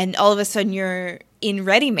labor, and all of a sudden you're in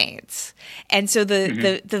ready-mades. And so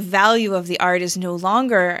the value of the art is no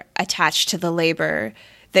longer attached to the labor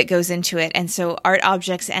that goes into it. And so art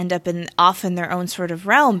objects end up in often their own sort of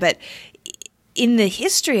realm. But in the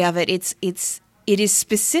history of it, it is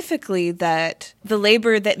specifically that the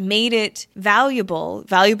labor that made it valuable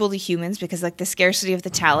to humans, because like the scarcity of the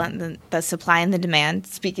talent, the supply and the demand.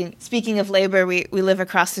 Speaking of labor, we live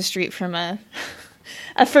across the street from a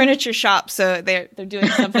a furniture shop, so they're doing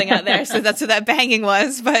something out there. So that's what that banging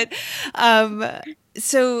was. But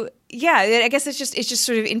so yeah, I guess it's just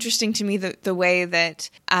sort of interesting to me the way that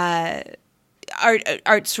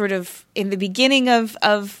art sort of in the beginning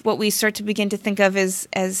of what we start to begin to think of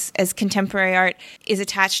as contemporary art is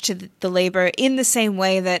attached to the labor in the same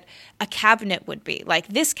way that a cabinet would be. Like,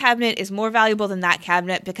 this cabinet is more valuable than that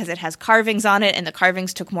cabinet because it has carvings on it, and the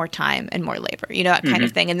carvings took more time and more labor, that kind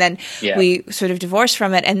of thing. And then we sort of divorce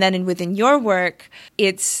from it. And then within your work,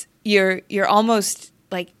 it's you're almost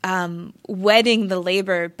like wedding the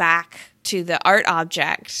labor back to the art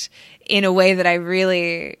object in a way that I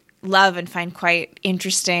really love and find quite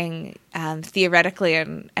interesting theoretically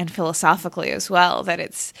and philosophically as well. That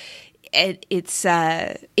it's in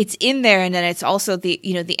there, and then it's also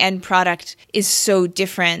the end product is so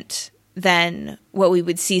different than what we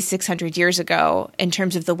would see 600 years ago in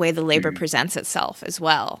terms of the way the labor presents itself as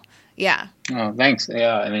well. Yeah. Oh, thanks.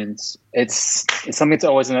 Yeah, I mean, it's something that's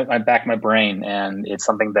always in the back of my brain, and it's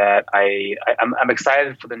something that I'm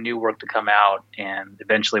excited for the new work to come out, and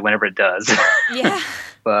eventually, whenever it does. Yeah.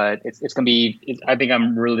 But it's going to be. I think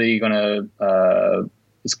I'm really going to.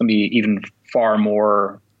 It's going to be even far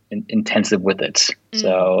more intensive with it.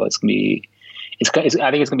 So it's going to be. I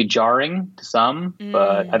think it's going to be jarring to some,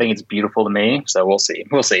 but I think it's beautiful to me. So we'll see.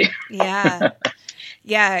 Yeah.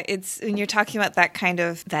 Yeah. It's when you're talking about that kind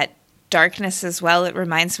of that darkness as well, it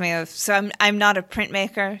reminds me of, so I'm not a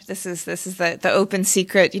printmaker. This is the open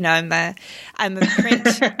secret. I'm a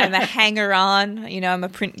print, I'm a hanger on, I'm a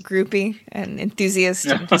print groupie and enthusiast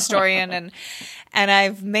and historian. And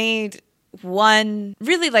I've made one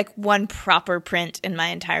proper print in my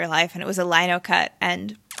entire life. And it was a lino cut.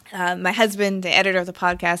 And my husband, the editor of the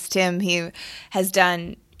podcast, Tim, he has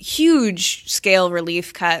done huge scale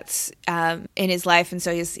relief cuts in his life, and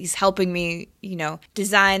so he's helping me,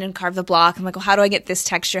 design and carve the block. I'm like, well, how do I get this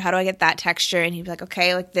texture? How do I get that texture? And he'd be like,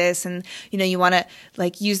 okay, like this, and you want to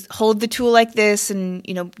like hold the tool like this, and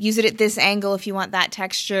use it at this angle if you want that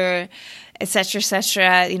texture, etc.,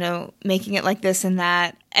 making it like this and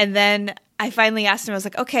that. And then I finally asked him, I was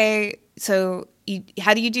like, okay, so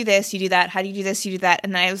how do you do this? You do that. How do you do this? You do that.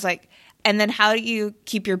 And then I was like, and then how do you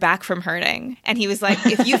keep your back from hurting? And he was like,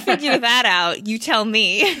 if you figure that out, you tell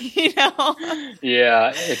me,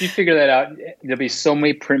 Yeah. If you figure that out, there'll be so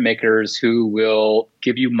many printmakers who will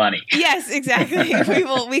give you money. Yes, exactly. We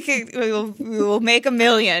will make $1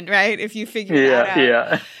 million, right? If you figure that out.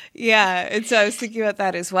 Yeah. Yeah. And so I was thinking about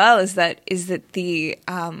that as well, is that the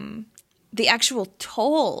actual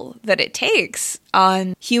toll that it takes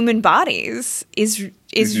on human bodies is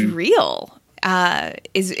real.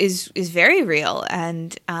 Is very real,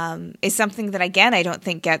 and is something that, again, I don't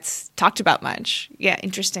think gets talked about much. Yeah,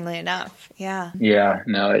 interestingly enough. Yeah. Yeah.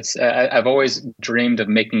 No, it's. I've always dreamed of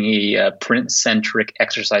making a print-centric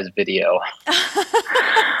exercise video,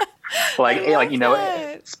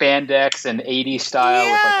 spandex and 80s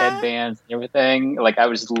style with like headbands and everything. Like, I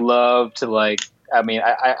would just love to I mean,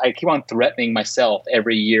 I keep on threatening myself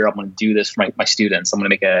every year. I'm going to do this for my students. I'm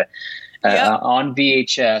going to make a on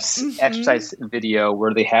VHS exercise video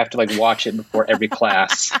where they have to watch it before every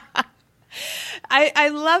class. I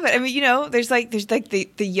love it. I mean, there's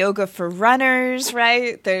the yoga for runners,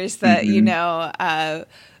 right? There's the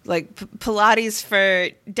Pilates for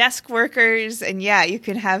desk workers, and you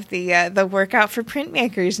can have the workout for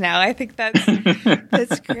printmakers now. I think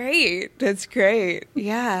that's great. That's great.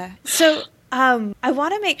 Yeah. So I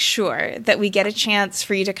want to make sure that we get a chance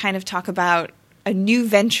for you to kind of talk about a new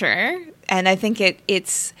venture, and I think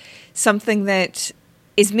it's something that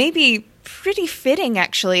is maybe pretty fitting,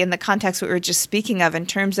 actually, in the context what we were just speaking of in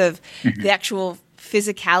terms of the actual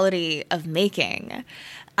physicality of making.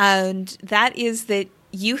 And that is that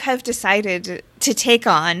you have decided to take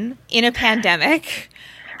on, in a pandemic,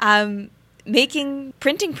 making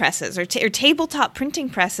printing presses or tabletop printing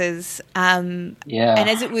presses. And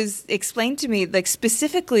as it was explained to me,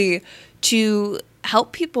 specifically to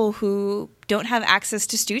help people who don't have access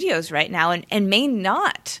to studios right now and may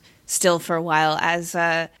not still for a while as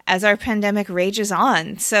our pandemic rages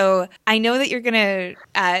on. So I know that you're going to,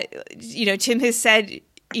 Tim has said,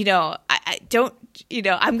 I don't,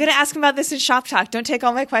 I'm going to ask him about this in Shop Talk. Don't take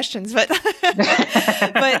all my questions, but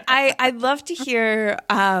but I'd love to hear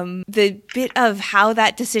the bit of how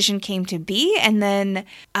that decision came to be, and then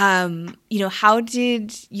how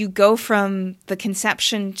did you go from the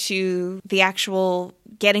conception to the actual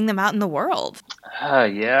getting them out in the world? I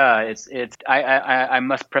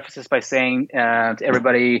must preface this by saying to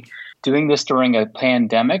everybody, doing this during a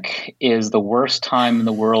pandemic is the worst time in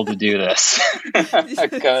the world to do this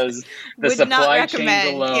because the supply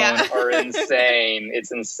chains alone are insane.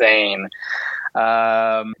 It's insane.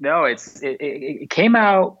 No, it came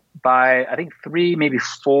out by, I think, three, maybe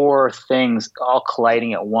four things all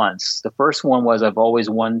colliding at once. The first one was I've always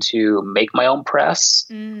wanted to make my own press.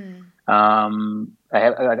 I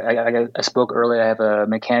spoke earlier. I have a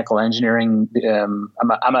mechanical engineering.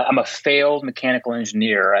 I'm a failed mechanical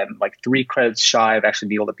engineer. I'm like 3 credits shy of actually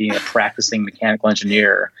being able to be a practicing mechanical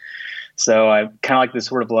engineer. So I'm kind of like this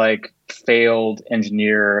sort of like failed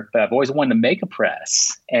engineer, but I've always wanted to make a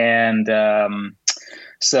press. And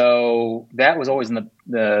so that was always in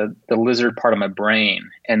the lizard part of my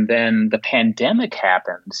brain. And then the pandemic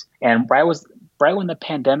happened. And right when the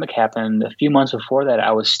pandemic happened, a few months before that,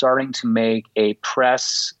 I was starting to make a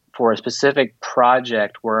press for a specific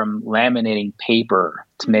project where I'm laminating paper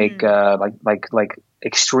to make like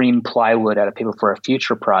extreme plywood out of paper for a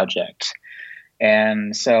future project.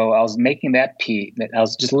 And so I was making that piece. I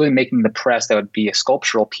was just literally making the press that would be a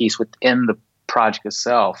sculptural piece within the project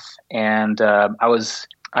itself. And I was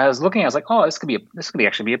looking. I was like, oh, this could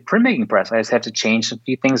actually be a printmaking press. I just have to change a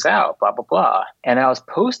few things out. Blah blah blah. And I was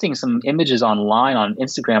posting some images online on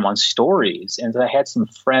Instagram on stories, and I had some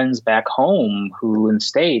friends back home who in the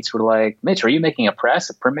States were like, Mitch, are you making a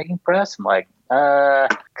printmaking press? I'm like,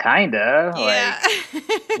 kinda, yeah.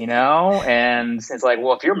 like, and it's like,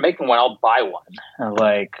 well, if you're making one, I'll buy one. I'm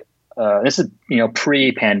like, this is,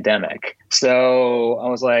 pre-pandemic. So I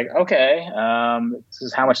was like, okay, this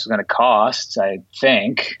is how much it's going to cost, I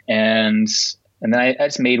think. And then I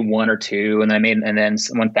just made one or two, and then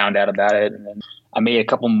someone found out about it, and then I made a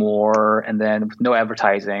couple more, and then with no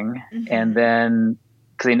advertising. And then,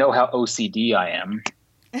 cause they know how OCD I am.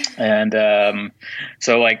 And,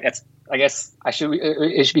 so like, I guess it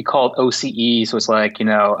should be called OCE. So it's like,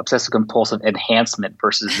 obsessive compulsive enhancement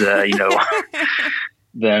versus,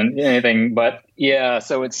 than anything. But yeah,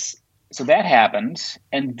 so that happened.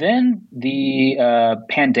 And then the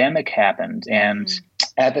pandemic happened. And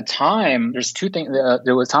at the time, there's two things.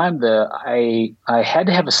 There was time that I had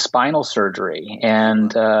to have a spinal surgery,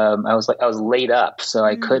 and I was laid up, so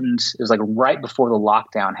I couldn't. It was like right before the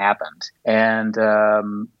lockdown happened, and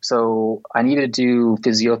so I needed to do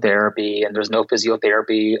physiotherapy, and there's no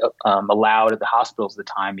physiotherapy allowed at the hospitals at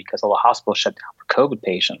the time because all the hospitals shut down for COVID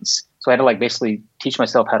patients. So I had to basically teach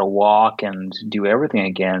myself how to walk and do everything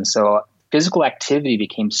again. So physical activity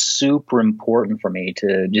became super important for me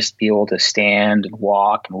to just be able to stand and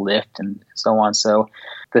walk and lift and so on. So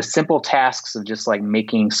the simple tasks of just like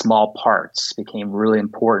making small parts became really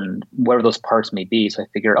important, whatever those parts may be. So I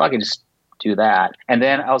figured, I could just do that. And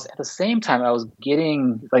then at the same time, I was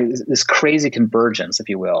getting like this crazy convergence, if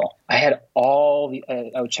you will. I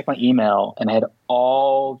would check my email, and I had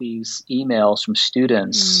all these emails from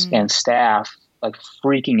students and staff like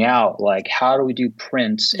freaking out, like, how do we do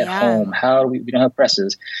prints at home? We don't have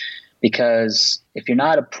presses. Because if you're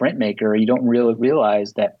not a printmaker, you don't really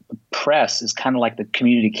realize that the press is kind of like the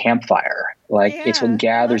community campfire. Like it's what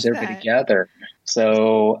gathers everybody together.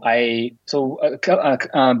 So a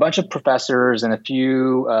bunch of professors and a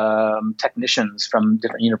few technicians from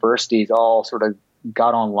different universities all sort of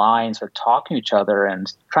got online, started talking to each other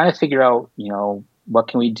and trying to figure out, what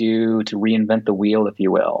can we do to reinvent the wheel, if you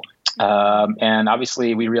will. And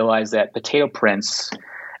obviously we realized that potato prints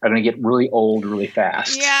are going to get really old really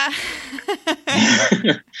fast. Yeah.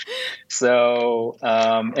 So,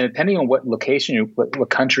 and depending on what location, what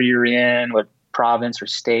country you're in, what province or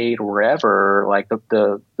state or wherever, like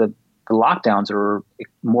the lockdowns are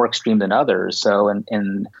more extreme than others. So,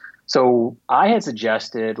 so I had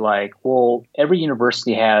suggested like, well, every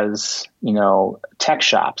university has, tech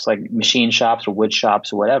shops, like machine shops or wood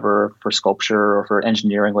shops or whatever for sculpture or for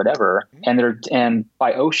engineering, whatever. And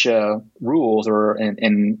by OSHA rules or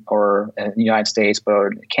in the United States,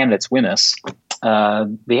 but Canada, it's WINUS,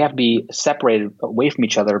 they have to be separated away from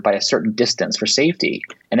each other by a certain distance for safety.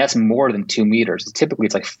 And that's more than 2 meters. Typically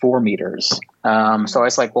it's like 4 meters. So I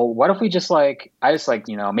was like, well, what if we just maybe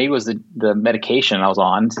it was the medication I was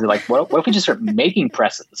on to like, what if we just start making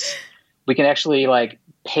presses? We can actually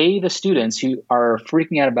pay the students who are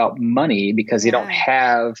freaking out about money because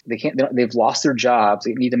they've lost their jobs.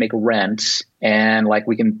 They need to make rent, and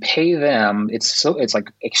we can pay them. It's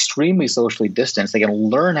like extremely socially distanced. They can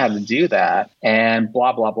learn how to do that, and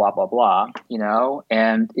blah, blah, blah, blah, blah,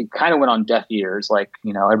 and it kind of went on deaf ears.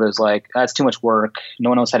 Everybody's like, that's too much work.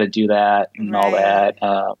 No one knows how to do that and all that.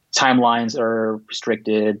 Timelines are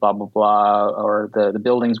restricted, blah, blah, blah, or the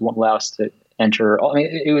buildings won't allow us to enter. I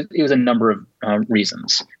mean, it was a number of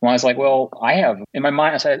reasons. When I was like, well, I have in my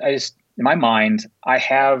mind, I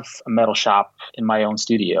have a metal shop in my own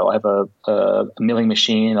studio. I have a milling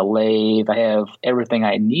machine, a lathe. I have everything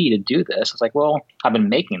I need to do this. I was like, well, I've been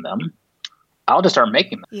making them. I'll just start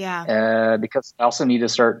making them. Yeah. Because I also need to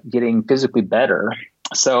start getting physically better.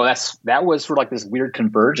 So that was sort of like this weird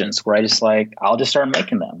convergence where I just like, I'll just start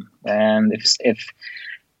making them. And if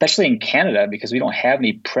especially in Canada, because we don't have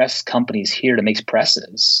any press companies here to make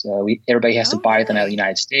presses, everybody has to buy them out of the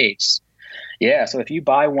United States. Yeah, so if you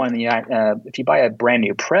buy if you buy a brand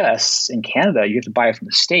new press in Canada, you have to buy it from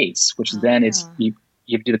the States, which then you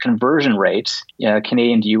have to do the conversion rate,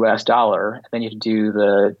 Canadian to U.S. dollar. And then you have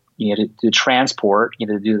to do transport, you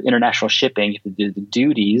have to do international shipping, you have to do the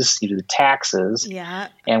duties, you do the taxes. Yeah.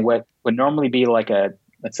 And what would normally be like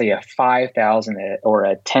let's say a $5,000 or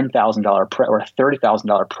a $10,000 press or a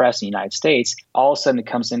 $30,000 press in the United States, all of a sudden it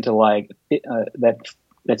comes into like that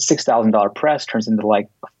 $6,000 press turns into like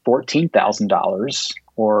 $14,000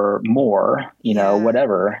 or more,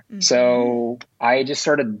 whatever. Mm-hmm. So I just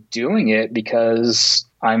started doing it because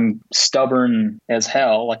I'm stubborn as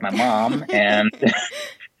hell, like my mom, and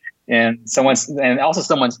and a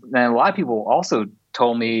lot of people also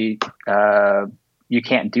told me, you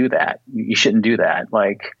can't do that. You shouldn't do that.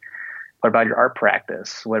 Like, what about your art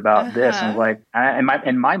practice? What about this? And I was like,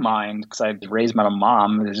 in my mind, because I was raised by my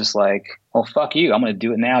mom, it was just like, well, fuck you. I'm going to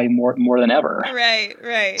do it now more than ever.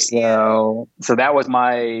 Right. So that was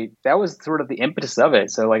sort of the impetus of it.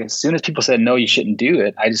 So like, as soon as people said, no, you shouldn't do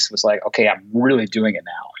it, I just was like, okay, I'm really doing it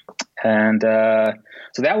now. And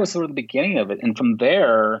so that was sort of the beginning of it. And from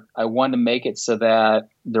there, I wanted to make it so that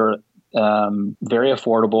they're very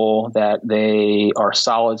affordable, that they are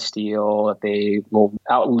solid steel, that they will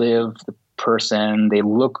outlive the person. They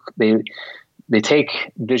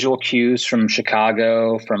take visual cues from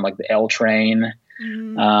Chicago, from like the L train.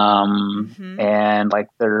 And like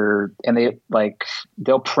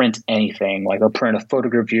they'll print anything. Like they'll print a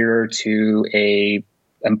photogravure to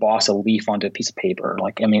emboss a leaf onto a piece of paper.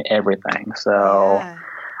 Like, I mean, everything. So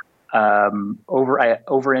I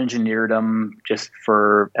over-engineered them just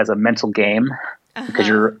as a mental game, because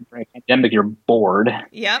you're in a pandemic, you're bored.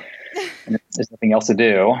 Yep. And there's nothing else to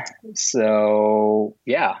do. So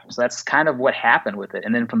that's kind of what happened with it.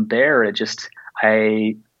 And then from there, I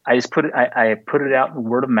put it out in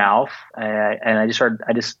word of mouth, and I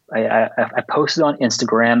posted on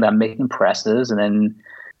Instagram that I'm making presses, and then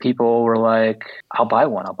people were like, I'll buy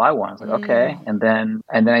one. I was like, okay. And then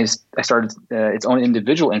I started its own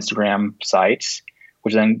individual Instagram sites,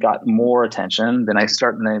 which then got more attention. Then I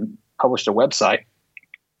published a website.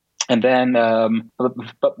 And then,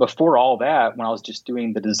 but before all that, when I was just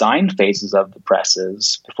doing the design phases of the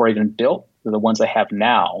presses, before I even built the ones I have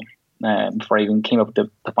now, before I even came up with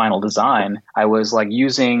the final design, I was like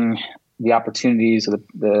using the opportunities of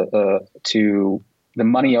the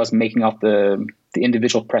money I was making off the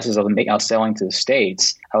individual presses I was selling to the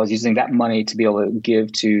States. I was using that money to be able to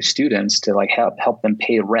give to students to like help them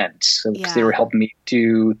pay rent. So because they were helping me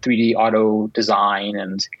do 3D auto design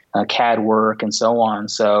and CAD work and so on.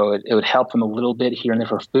 So it would help them a little bit here and there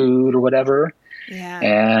for food or whatever.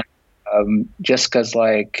 Yeah. And just because,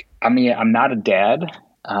 like, I mean, I'm not a dad,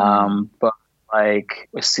 but like,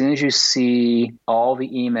 as soon as you see all the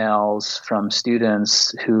emails from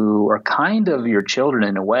students who are kind of your children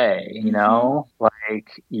in a way,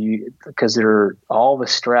 like because they're all the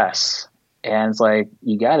stress, and it's like,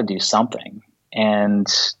 you got to do something. And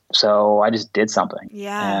so I just did something.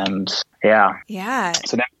 Yeah. And so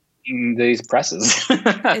now these presses.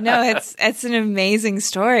 No, it's an amazing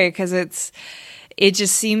story, because it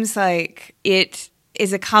just seems like it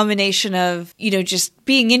is a combination of, just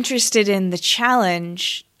being interested in the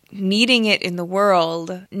challenge, needing it in the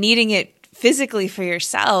world, needing it physically for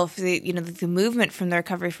yourself, the movement from the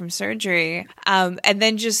recovery from surgery, and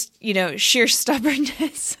then just, sheer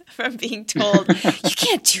stubbornness from being told, you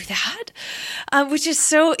can't do that, which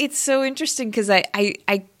is it's so interesting, because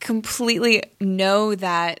I completely know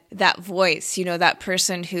that voice, that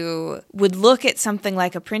person who would look at something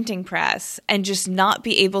like a printing press and just not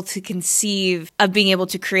be able to conceive of being able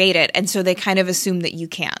to create it. And so they kind of assume that you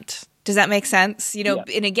can't. Does that make sense?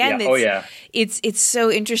 And again, it's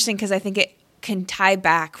so interesting, because I think it can tie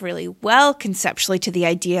back really well conceptually to the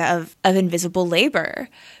idea of invisible labor,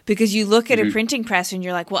 because you look at a printing press and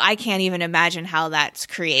you're like, well, I can't even imagine how that's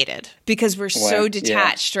created, because we're so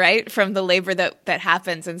detached, right, from the labor that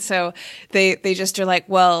happens. And so they just are like,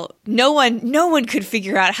 well, no one could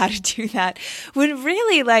figure out how to do that, when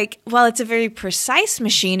really, like, while it's a very precise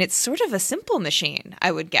machine, it's sort of a simple machine,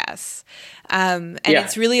 I would guess.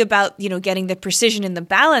 It's really about, getting the precision and the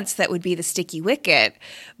balance that would be the sticky wicket.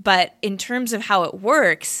 But in terms of how it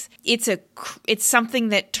works, it's something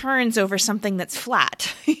that turns over something that's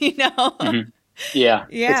flat, Mm-hmm. Yeah.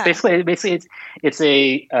 It's basically it's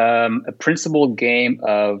a principled game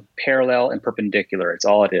of parallel and perpendicular. It's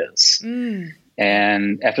all it is.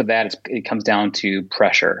 And after that, it comes down to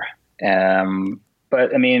pressure.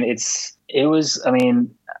 But I mean,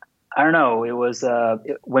 I don't know. It was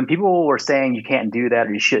when people were saying you can't do that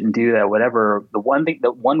or you shouldn't do that, whatever. The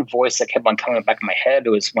one voice that kept on coming back in my head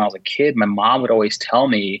was when I was a kid. My mom would always tell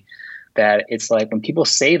me that it's like when people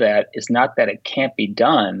say that, it's not that it can't be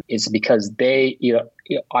done. It's because they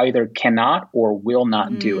either cannot or will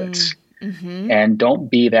not do it. Mm-hmm. And don't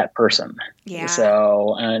be that person. Yeah.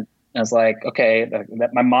 So and I was like, okay,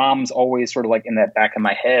 that my mom's always sort of like in that back of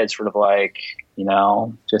my head, sort of like,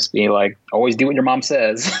 just be like, always do what your mom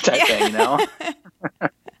says type thing,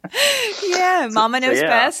 Yeah, mama knows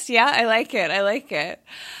best. Yeah, I like it.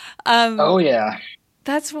 Oh, yeah.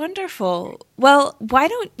 That's wonderful. Well, why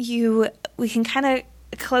don't we can kind of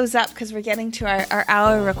close up because we're getting to our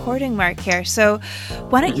hour recording mark here. So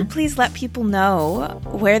why don't you please let people know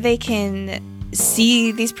where they can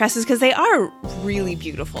see these presses, because they are really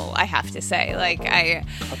beautiful, I have to say.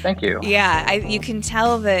 Thank you. Yeah, you can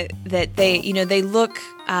tell that they they look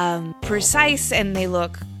precise, and they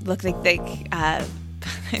look like they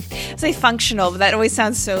say functional, but that always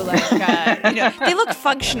sounds so like they look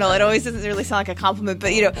functional. It always doesn't really sound like a compliment,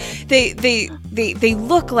 but they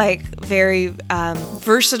look like very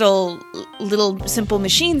versatile little simple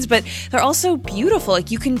machines, but they're also beautiful. Like,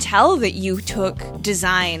 you can tell that you took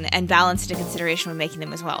design and balance into consideration when making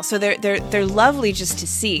them as well. So they're lovely just to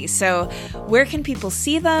see. So where can people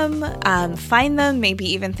see them, find them,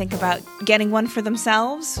 maybe even think about getting one for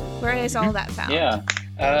themselves? Where is all that found? Yeah.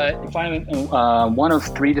 You can find them in one of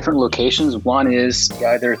three different locations. One is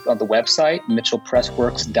either on the website,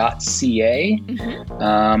 mitchellpressworks.ca.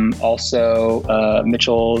 Mm-hmm. Also,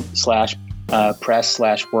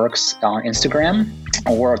 Mitchell/press/works on Instagram,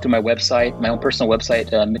 or through my website, my own personal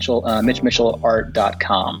website,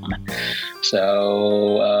 mitchmitchellart.com.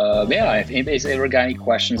 So, if anybody's ever got any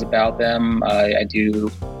questions about them, I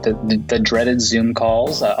do the dreaded Zoom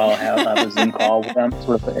calls. I'll have a Zoom call with them,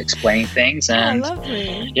 sort of explaining things. And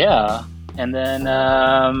lovely. Yeah. And then,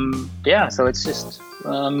 so it's just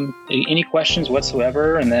any questions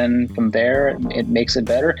whatsoever. And then from there, it makes it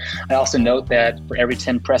better. I also note that for every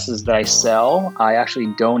 10 presses that I sell, I actually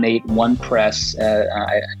donate one press.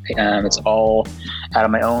 It's all out of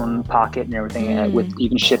my own pocket and everything, with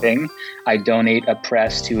even shipping. I donate a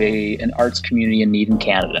press to an arts community in need in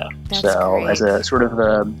Canada. That's great. As a sort of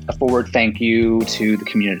a forward thank you to the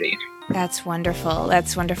community. That's wonderful.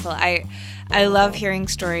 I love hearing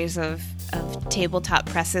stories of tabletop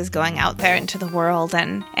presses going out there into the world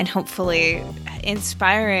and hopefully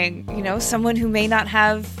inspiring, someone who may not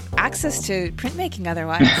have access to printmaking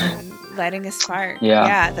otherwise and lighting a spark.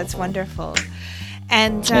 Yeah, that's wonderful.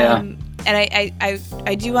 And I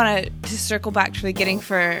do want to circle back to the beginning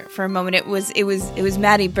for a moment. It was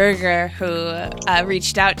Maddie Berger who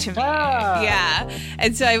reached out to me. Yeah,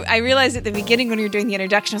 and so I realized at the beginning when we were doing the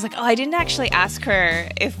introduction, I was like, oh, I didn't actually ask her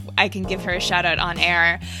if I can give her a shout out on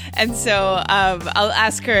air, and so I'll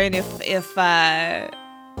ask her, and if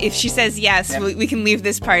she says yes, we can leave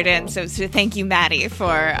this part in. So thank you, Maddie,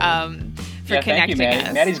 for connecting thank you, Maddie.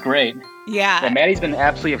 us. Maddie's great. Yeah, Maddie's been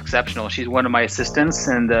absolutely exceptional. She's one of my assistants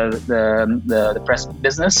in the press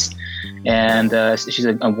business, and she's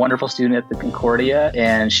a wonderful student at the Concordia,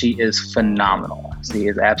 and she is phenomenal. She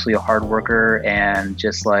is absolutely a hard worker and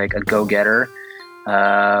just like a go-getter.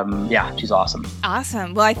 She's awesome.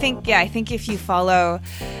 Awesome. Well, I think if you follow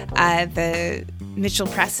the Mitchell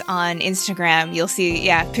Press on Instagram, you'll see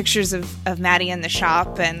pictures of Maddie in the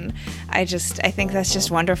shop, and I think that's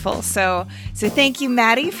just wonderful. So thank you,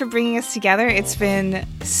 Maddie, for bringing us together. It's been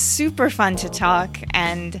super fun to talk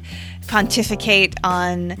and pontificate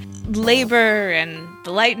on labor and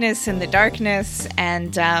the lightness and the darkness,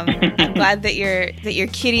 and I'm glad that your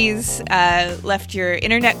kitties left your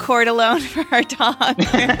internet cord alone for our talk.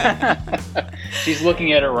 She's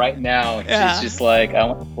looking at it right now. Yeah. She's just like, I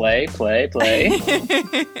want to play.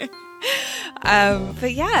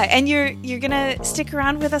 But yeah, and you're gonna stick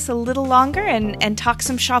around with us a little longer and talk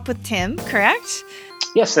some shop with Tim, correct?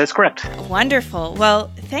 Yes, that's correct. Wonderful.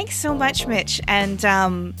 Well, thanks so much, Mitch, and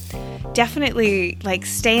definitely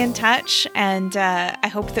stay in touch, and I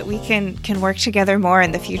hope that we can work together more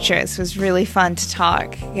in the future. This was really fun to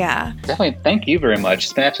talk. Yeah, definitely. Thank you very much.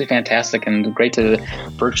 It's been absolutely fantastic and great to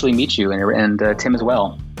virtually meet you and Tim as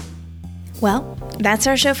well. Well, that's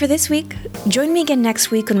our show for this week. Join me again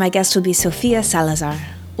next week when my guest will be Sofia Salazar.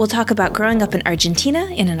 We'll talk about growing up in Argentina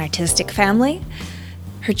in an artistic family,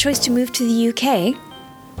 her choice to move to the UK,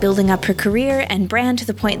 building up her career and brand to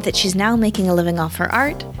the point that she's now making a living off her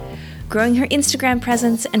art, growing her Instagram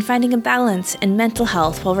presence, and finding a balance in mental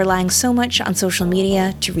health while relying so much on social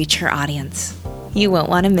media to reach her audience. You won't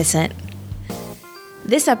want to miss it.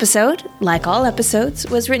 This episode, like all episodes,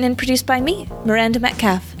 was written and produced by me, Miranda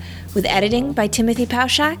Metcalf, with editing by Timothy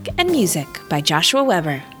Pauschak and music by Joshua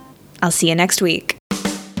Weber. I'll see you next week.